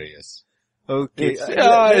hilarious. Okay.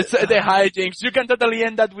 It's the hijinks. You can totally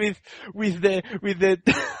end that with the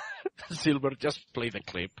Silver. Just play the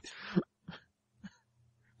clip.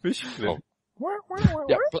 Which clip? Oh.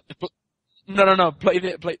 Yeah, no. Play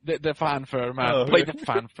the fanfare, man. Oh, play the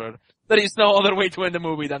fanfare. There is no other way to end the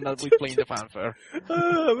movie than that with playing the fanfare.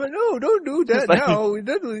 But no, don't do that now.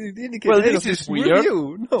 That will indicate. Well, this is weird.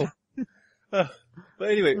 Review. No. But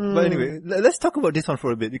anyway, let's talk about this one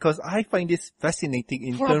for a bit because I find this fascinating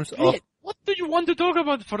in terms of. what do you want to talk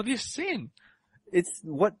about for this scene? It's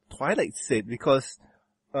what Twilight said, because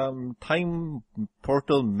time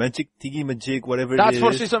portal magic thingy majig, whatever That's it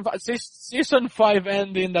for is. season 5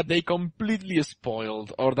 ending that they completely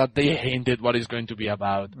spoiled, or that they hinted what it's going to be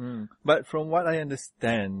about. But from what I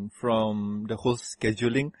understand from the whole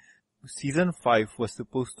scheduling, season 5 was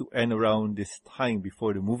supposed to end around this time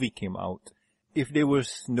before the movie came out. If there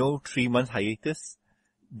was no 3-month hiatus,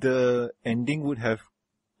 the ending would have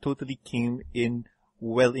totally came in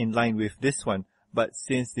well in line with this one. But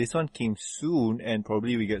since this one came soon and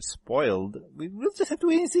probably we get spoiled, we'll just have to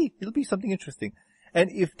wait and see. It'll be something interesting.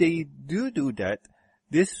 And if they do that,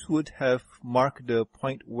 this would have marked the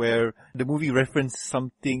point where the movie referenced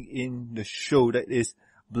something in the show that is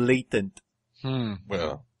blatant.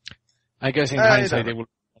 Well, I guess in hindsight it will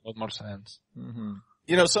make a lot more sense. Mm-hmm.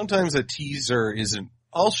 You know, sometimes a teaser isn't,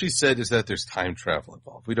 all she said is that there's time travel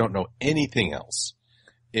involved. We don't know anything else.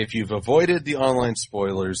 If you've avoided the online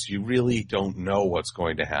spoilers, you really don't know what's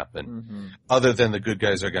going to happen, other than the good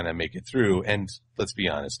guys are going to make it through. And let's be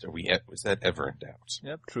honest, was that ever in doubt?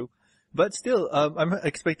 Yep, true. But still, I'm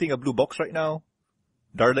expecting a blue box right now.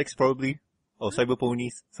 Daleks probably. Or cyber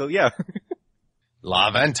ponies. So yeah.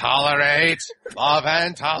 Love and tolerate! Love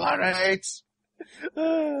and tolerate!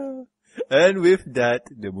 And with that,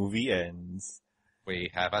 the movie ends. We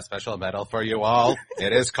have a special medal for you all.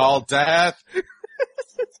 It is called death.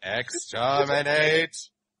 Exterminate!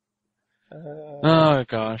 Oh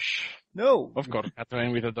gosh. No. Of course, had to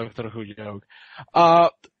end with a Doctor Who joke.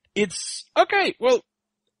 It's, okay, well,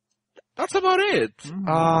 that's about it.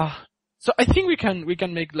 So I think we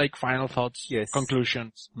can make like final thoughts,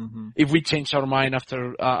 conclusions, if we change our mind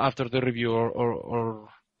after the review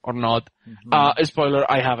or not.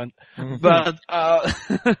 Spoiler, I haven't. But,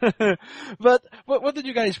 but what will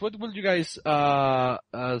you guys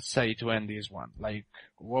say to end this one? Like,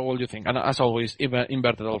 what will you think? And as always,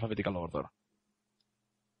 inverted alphabetical order.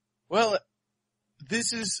 Well,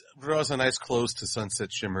 this draws a nice close to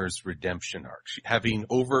Sunset Shimmer's redemption arc. She, having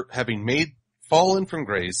fallen from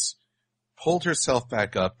grace, pulled herself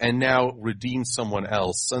back up, and now redeemed someone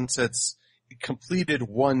else. Sunset's completed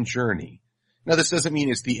one journey. Now, this doesn't mean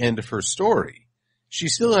it's the end of her story. She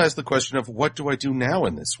still has the question of, what do I do now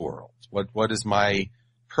in this world? What is my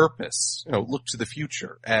purpose? You know, look to the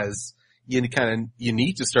future, as you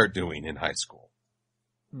need to start doing in high school.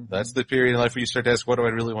 That's the period in life where you start to ask, what do I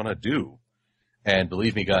really want to do? And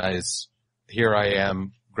believe me, guys, here I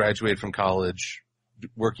am, graduated from college,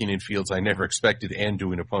 working in fields I never expected, and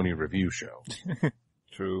doing a pony review show.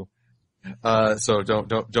 True. So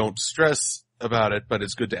don't stress about it, but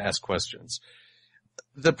it's good to ask questions.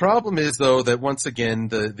 The problem is, though, that once again,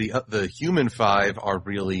 the human 5 are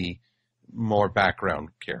really more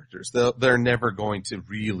background characters. They're never going to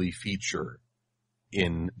really feature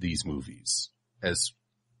in these movies as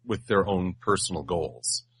with their own personal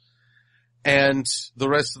goals. And the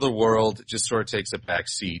rest of the world just sort of takes a back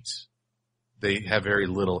seat. They have very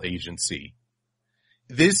little agency.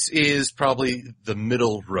 This is probably the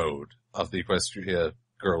middle road of the Equestria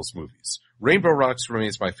Girls movies. Rainbow Rocks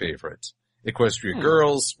remains my favorite. Equestria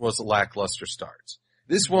Girls was a lackluster start.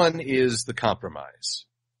 This one is the compromise.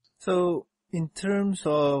 So, in terms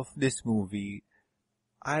of this movie,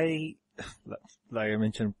 like I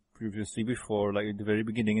mentioned previously before, like at the very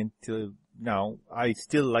beginning until now, I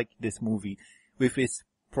still like this movie with its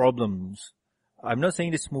problems. I'm not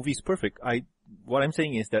saying this movie is perfect. What I'm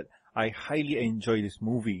saying is that I highly enjoy this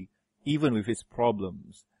movie, even with its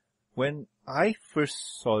problems. When I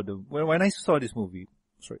saw this movie,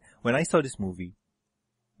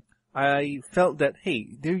 I felt that,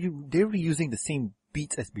 hey, they're reusing the same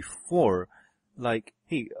beats as before. Like,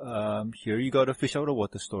 hey, here you got a fish out of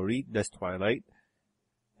water story, that's Twilight.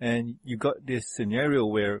 And you got this scenario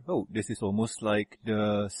where, oh, this is almost like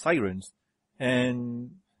the Sirens.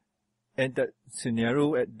 And that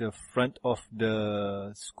scenario at the front of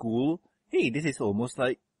the school, hey, this is almost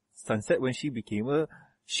like Sunset when she became a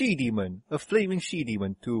she-demon, a flaming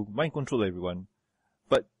she-demon to mind control everyone.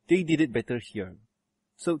 But they did it better here.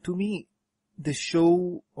 So to me, the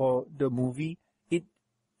show or the movie, it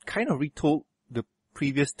kind of retold the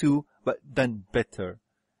previous two, but done better.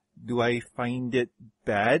 Do I find it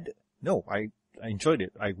bad? No, I enjoyed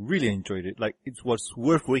it. I really enjoyed it. Like, it was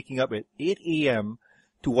worth waking up at 8 a.m.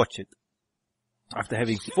 to watch it after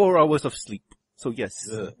having 4 hours of sleep. So yes,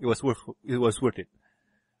 it was worth it.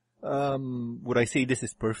 Would I say this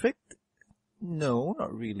is perfect? No,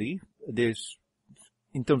 not really.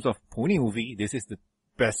 In terms of pony movie, this is the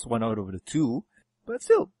best one out of the two. But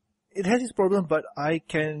still, it has its problem, but I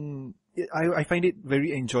find it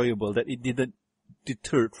very enjoyable that it didn't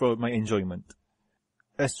deter from my enjoyment.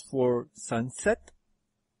 as for Sunset,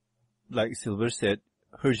 like Silver said,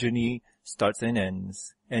 her journey starts and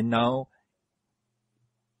ends. And now,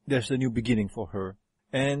 there's a new beginning for her.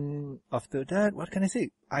 And after that, what can I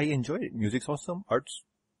say? I enjoyed it. Music's awesome. Art's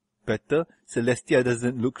better. Celestia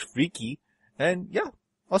doesn't look freaky. And yeah,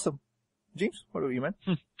 awesome. James, what about you, man?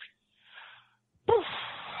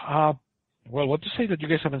 Well, what to say that you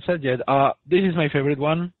guys haven't said yet? This is my favorite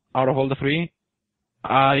one out of all the three.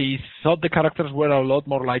 I thought the characters were a lot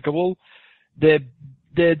more likable. There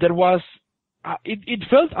was, it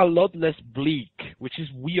felt a lot less bleak, which is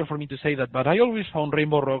weird for me to say that, but I always found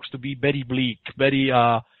Rainbow Rocks to be very bleak, very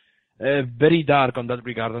dark on that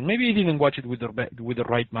regard. And maybe I didn't watch it with the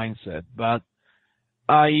right mindset, but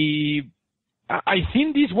I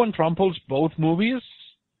think this one tramples both movies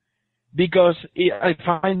because I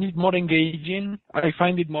find it more engaging, I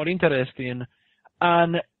find it more interesting,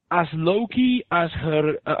 and as low-key as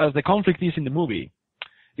the conflict is in the movie.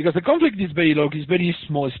 Because the conflict is very low-key, it's very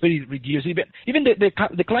small, it's very reduced. Even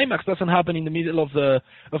the climax doesn't happen in the middle of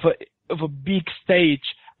a big stage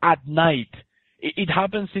at night. It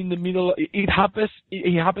happens in the middle. It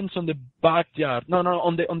happens on the backyard.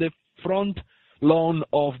 On the front lawn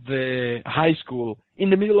of the high school in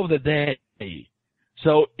the middle of the day.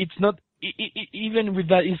 So it's not even with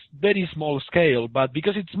that. It's very small scale, but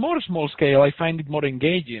because it's more small scale, I find it more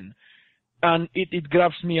engaging, and it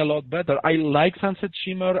grabs me a lot better. I like Sunset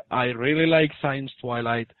Shimmer. I really like Science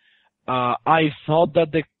Twilight. I thought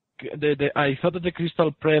that the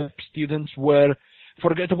Crystal Prep students were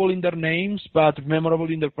forgettable in their names, but memorable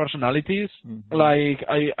in their personalities. Mm-hmm. Like,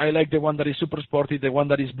 I like the one that is super sporty, the one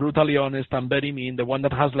that is brutally honest and very mean, the one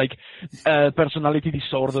that has like, personality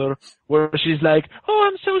disorder, where she's like, oh,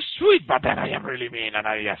 I'm so sweet, but then I am really mean, and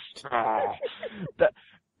I just,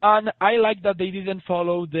 and I like that they didn't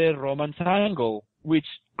follow the romance angle, which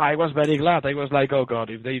I was very glad. I was like, oh god,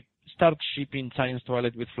 if they start shipping Science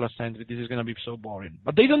Twilight with Flash Sentry, this is gonna be so boring.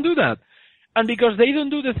 But they don't do that. And because they don't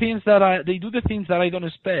do the things that I don't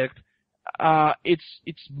expect,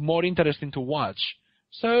 it's more interesting to watch.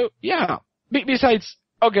 So, yeah. Besides,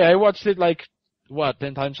 okay, I watched it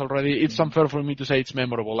 10 times already. It's unfair for me to say it's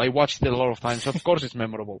memorable. I watched it a lot of times. Of course it's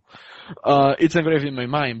memorable. It's engraved in my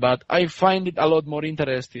mind, but I find it a lot more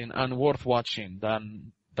interesting and worth watching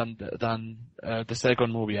than the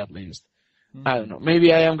second movie, at least. Mm-hmm. I don't know.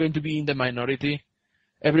 Maybe I am going to be in the minority.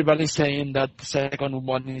 Everybody's saying that the second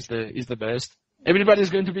one is the best.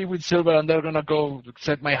 Everybody's going to be with Silver and they're gonna go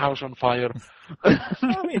set my house on fire.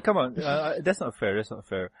 I mean, come on. That's not fair.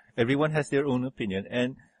 Everyone has their own opinion,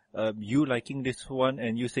 and you liking this one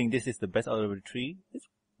and you saying this is the best out of the three,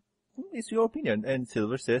 it's your opinion. And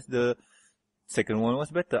Silver says the second one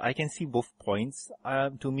was better. I can see both points.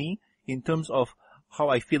 To me, in terms of how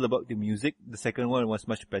I feel about the music, the second one was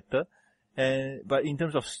much better. But in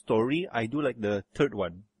terms of story, I do like the third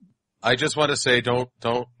one. I just want to say, don't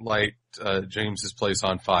light James's place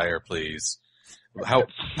on fire, please.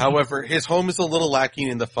 However, his home is a little lacking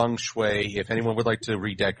in the feng shui. If anyone would like to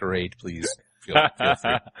redecorate, please feel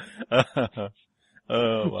free.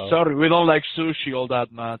 Oh, wow. Sorry, we don't like sushi all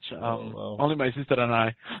that much. Only my sister and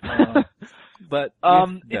I. But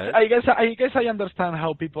I guess I understand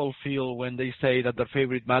how people feel when they say that their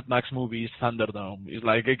favorite Mad Max movie is Thunderdome. It's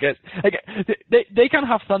like, I guess they can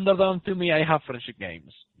have Thunderdome. To me, I have Friendship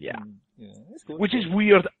Games. Yeah, that's cool. Which is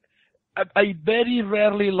weird. I very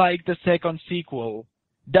rarely like the second sequel.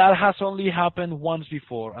 That has only happened once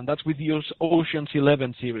before, and that's with the Ocean's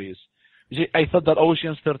 11 series. I thought that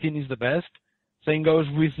Ocean's 13 is the best. Same goes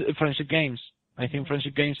with Friendship Games. I think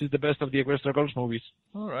Friendship Games is the best of the Equestria Girls movies.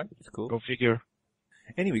 Alright, that's cool. Go figure.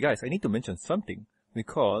 Anyway, guys, I need to mention something.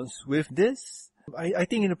 Because with this, I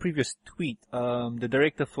think in a previous tweet, the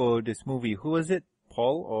director for this movie, who was it?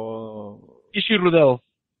 Paul or? Ishii Rudel.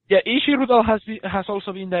 Yeah, Ishii Rudel has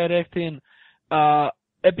also been directing,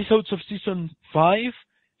 episodes of season 5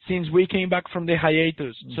 since we came back from the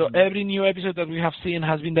hiatus. Mm-hmm. So every new episode that we have seen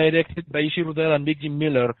has been directed by Ishii Rudel and Big Jim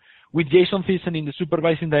Miller, with Jason Thiessen in the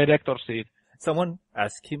supervising director seat. Someone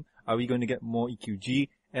asked him, are we going to get more EQG?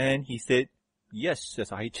 And he said, yes,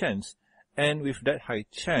 there's a high chance. And with that high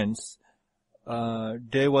chance,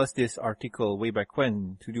 there was this article way back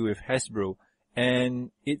when to do with Hasbro,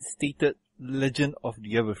 and it stated Legend of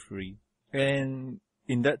the Everfree. And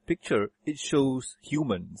in that picture, it shows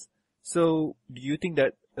humans. So, do you think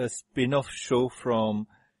that a spin-off show from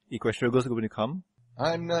Equestria Girls is going to come?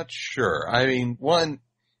 I'm not sure. I mean,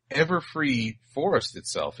 Everfree Forest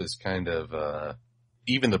itself is kind of,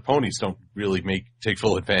 even the ponies don't really take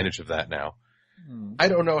full advantage of that now. I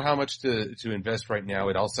don't know how much to invest right now.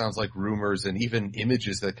 It all sounds like rumors, and even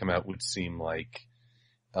images that come out would seem like,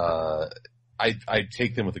 I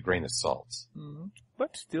take them with a grain of salt.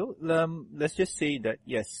 But still, let's just say that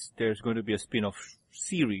yes, there's going to be a spin-off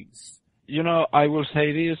series. You know, I will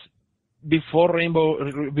say this, before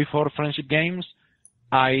Friendship Games,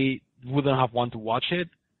 I wouldn't have wanted to watch it.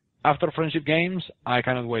 After Friendship Games, I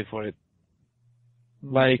cannot wait for it.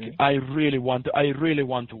 Like, Okay. I really want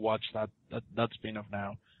to watch that spin-off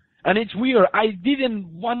now. And it's weird, I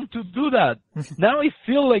didn't want to do that. Now I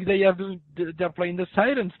feel like they're playing the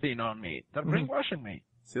sirens thing on me. They're brainwashing me.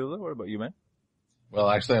 Silver, what about you, man? Well,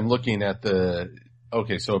 actually, I'm looking at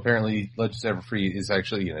okay, so apparently Legends Everfree is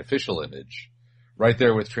actually an official image. Right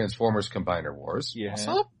there with Transformers Combiner Wars. Yeah. What's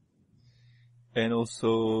up? And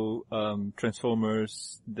also,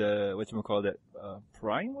 Transformers,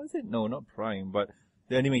 Prime, was it? No, not Prime, but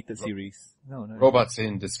the animated series. No. Robots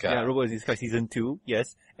in Disguise. Yeah, Robots in Disguise Season 2,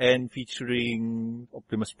 yes. And featuring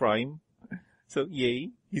Optimus Prime. So,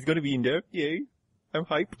 yay. He's gonna be in there. Yay. I'm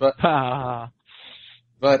hyped. But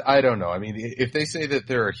I don't know. I mean, if they say that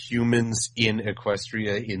there are humans in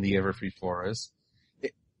Equestria in the Everfree Forest,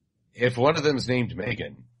 if one of them's named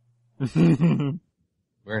Megan,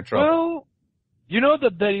 we're in trouble. Well, you know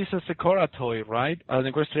that there is a Sakura toy, right? An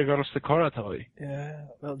Equestria Girls Sakura toy. Yeah,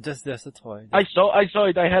 well, just a toy. I saw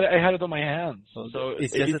it. I had it on my hands. So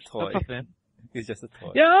It's just a toy. that's a thing. It's just a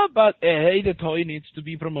toy. Yeah, but hey, the toy needs to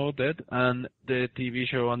be promoted, and the TV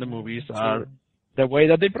show and the movies are the way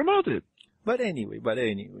that they promote it. But anyway,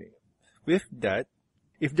 with that,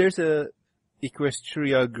 if there's a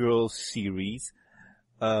Equestria Girls series,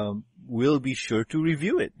 we'll be sure to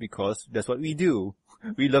review it because that's what we do.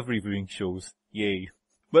 We love reviewing shows. Yay.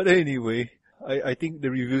 But anyway, I think the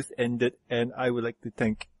reviews ended and I would like to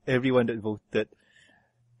thank everyone that voted.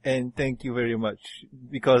 And thank you very much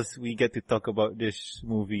because we get to talk about this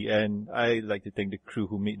movie and I'd like to thank the crew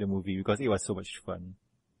who made the movie because it was so much fun.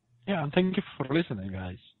 Yeah, and thank you for listening,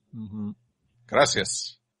 guys.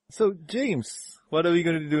 Gracias. So, James, what are we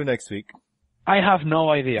going to do next week? I have no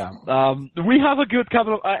idea. We have a good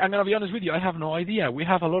couple of, I'm gonna be honest with you, I have no idea. We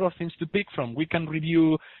have a lot of things to pick from. We can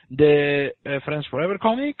review the Friends Forever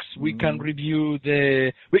comics. We can review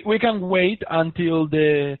we can wait until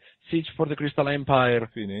the Siege for the Crystal Empire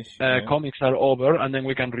comics are over and then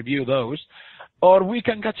we can review those. Or we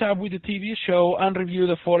can catch up with the TV show and review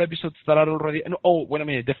the 4 episodes that are already,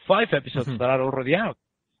 the 5 episodes that are already out.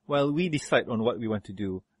 Well, we decide on what we want to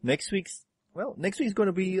do. Next week's going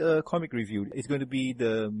to be a comic review. It's going to be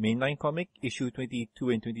the mainline comic, issue 22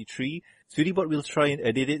 and 23. Sweetiebot will try and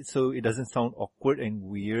edit it so it doesn't sound awkward and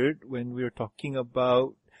weird when we're talking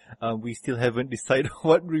about. We still haven't decided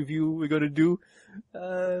what review we're going to do.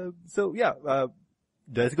 That's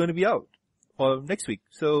going to be out next week.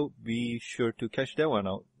 So be sure to catch that one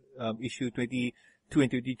out. Issue 22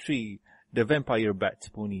 and 23, the Vampire Bat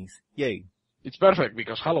Ponies. Yay. It's perfect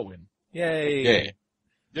because Halloween. Yay.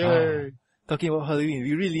 Yay. Talking about Halloween,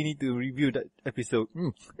 we really need to review that episode.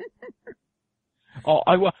 You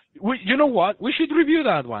know what? We should review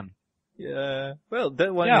that one. Yeah. Well,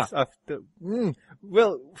 that one is after.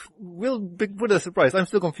 Well, we'll put a surprise. I'm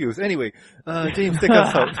still confused. Anyway, James, take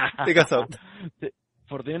us out. Take us out.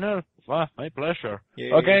 For dinner? Wow, my pleasure.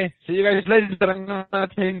 Yay. Okay, see you guys later. I'm gonna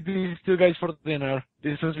take these two guys for dinner.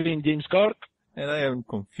 This has been James Corck. And I am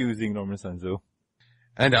confusing Norman Sanzo.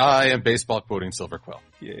 And I am baseball quoting Silver Quill.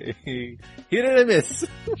 Yay. Hit and a miss.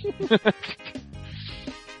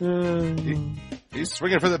 He's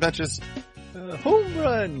swinging for the benches. Home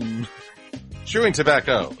run. Chewing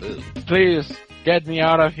tobacco. Ew. Please, get me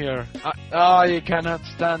out of here. I cannot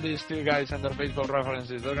stand these two guys and their baseball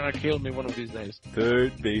references. They're gonna kill me one of these days.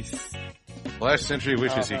 Third base. Flash Sentry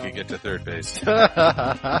wishes he could get to third base.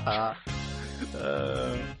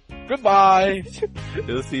 Goodbye.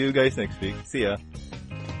 We'll see you guys next week. See ya.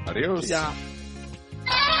 Adios. Yeah.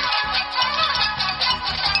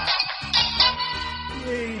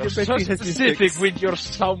 Yay, You're so specific with your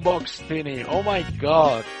soundbox thingy. Oh my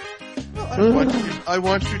god. I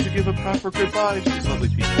want you to give a proper goodbye to these lovely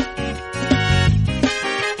people.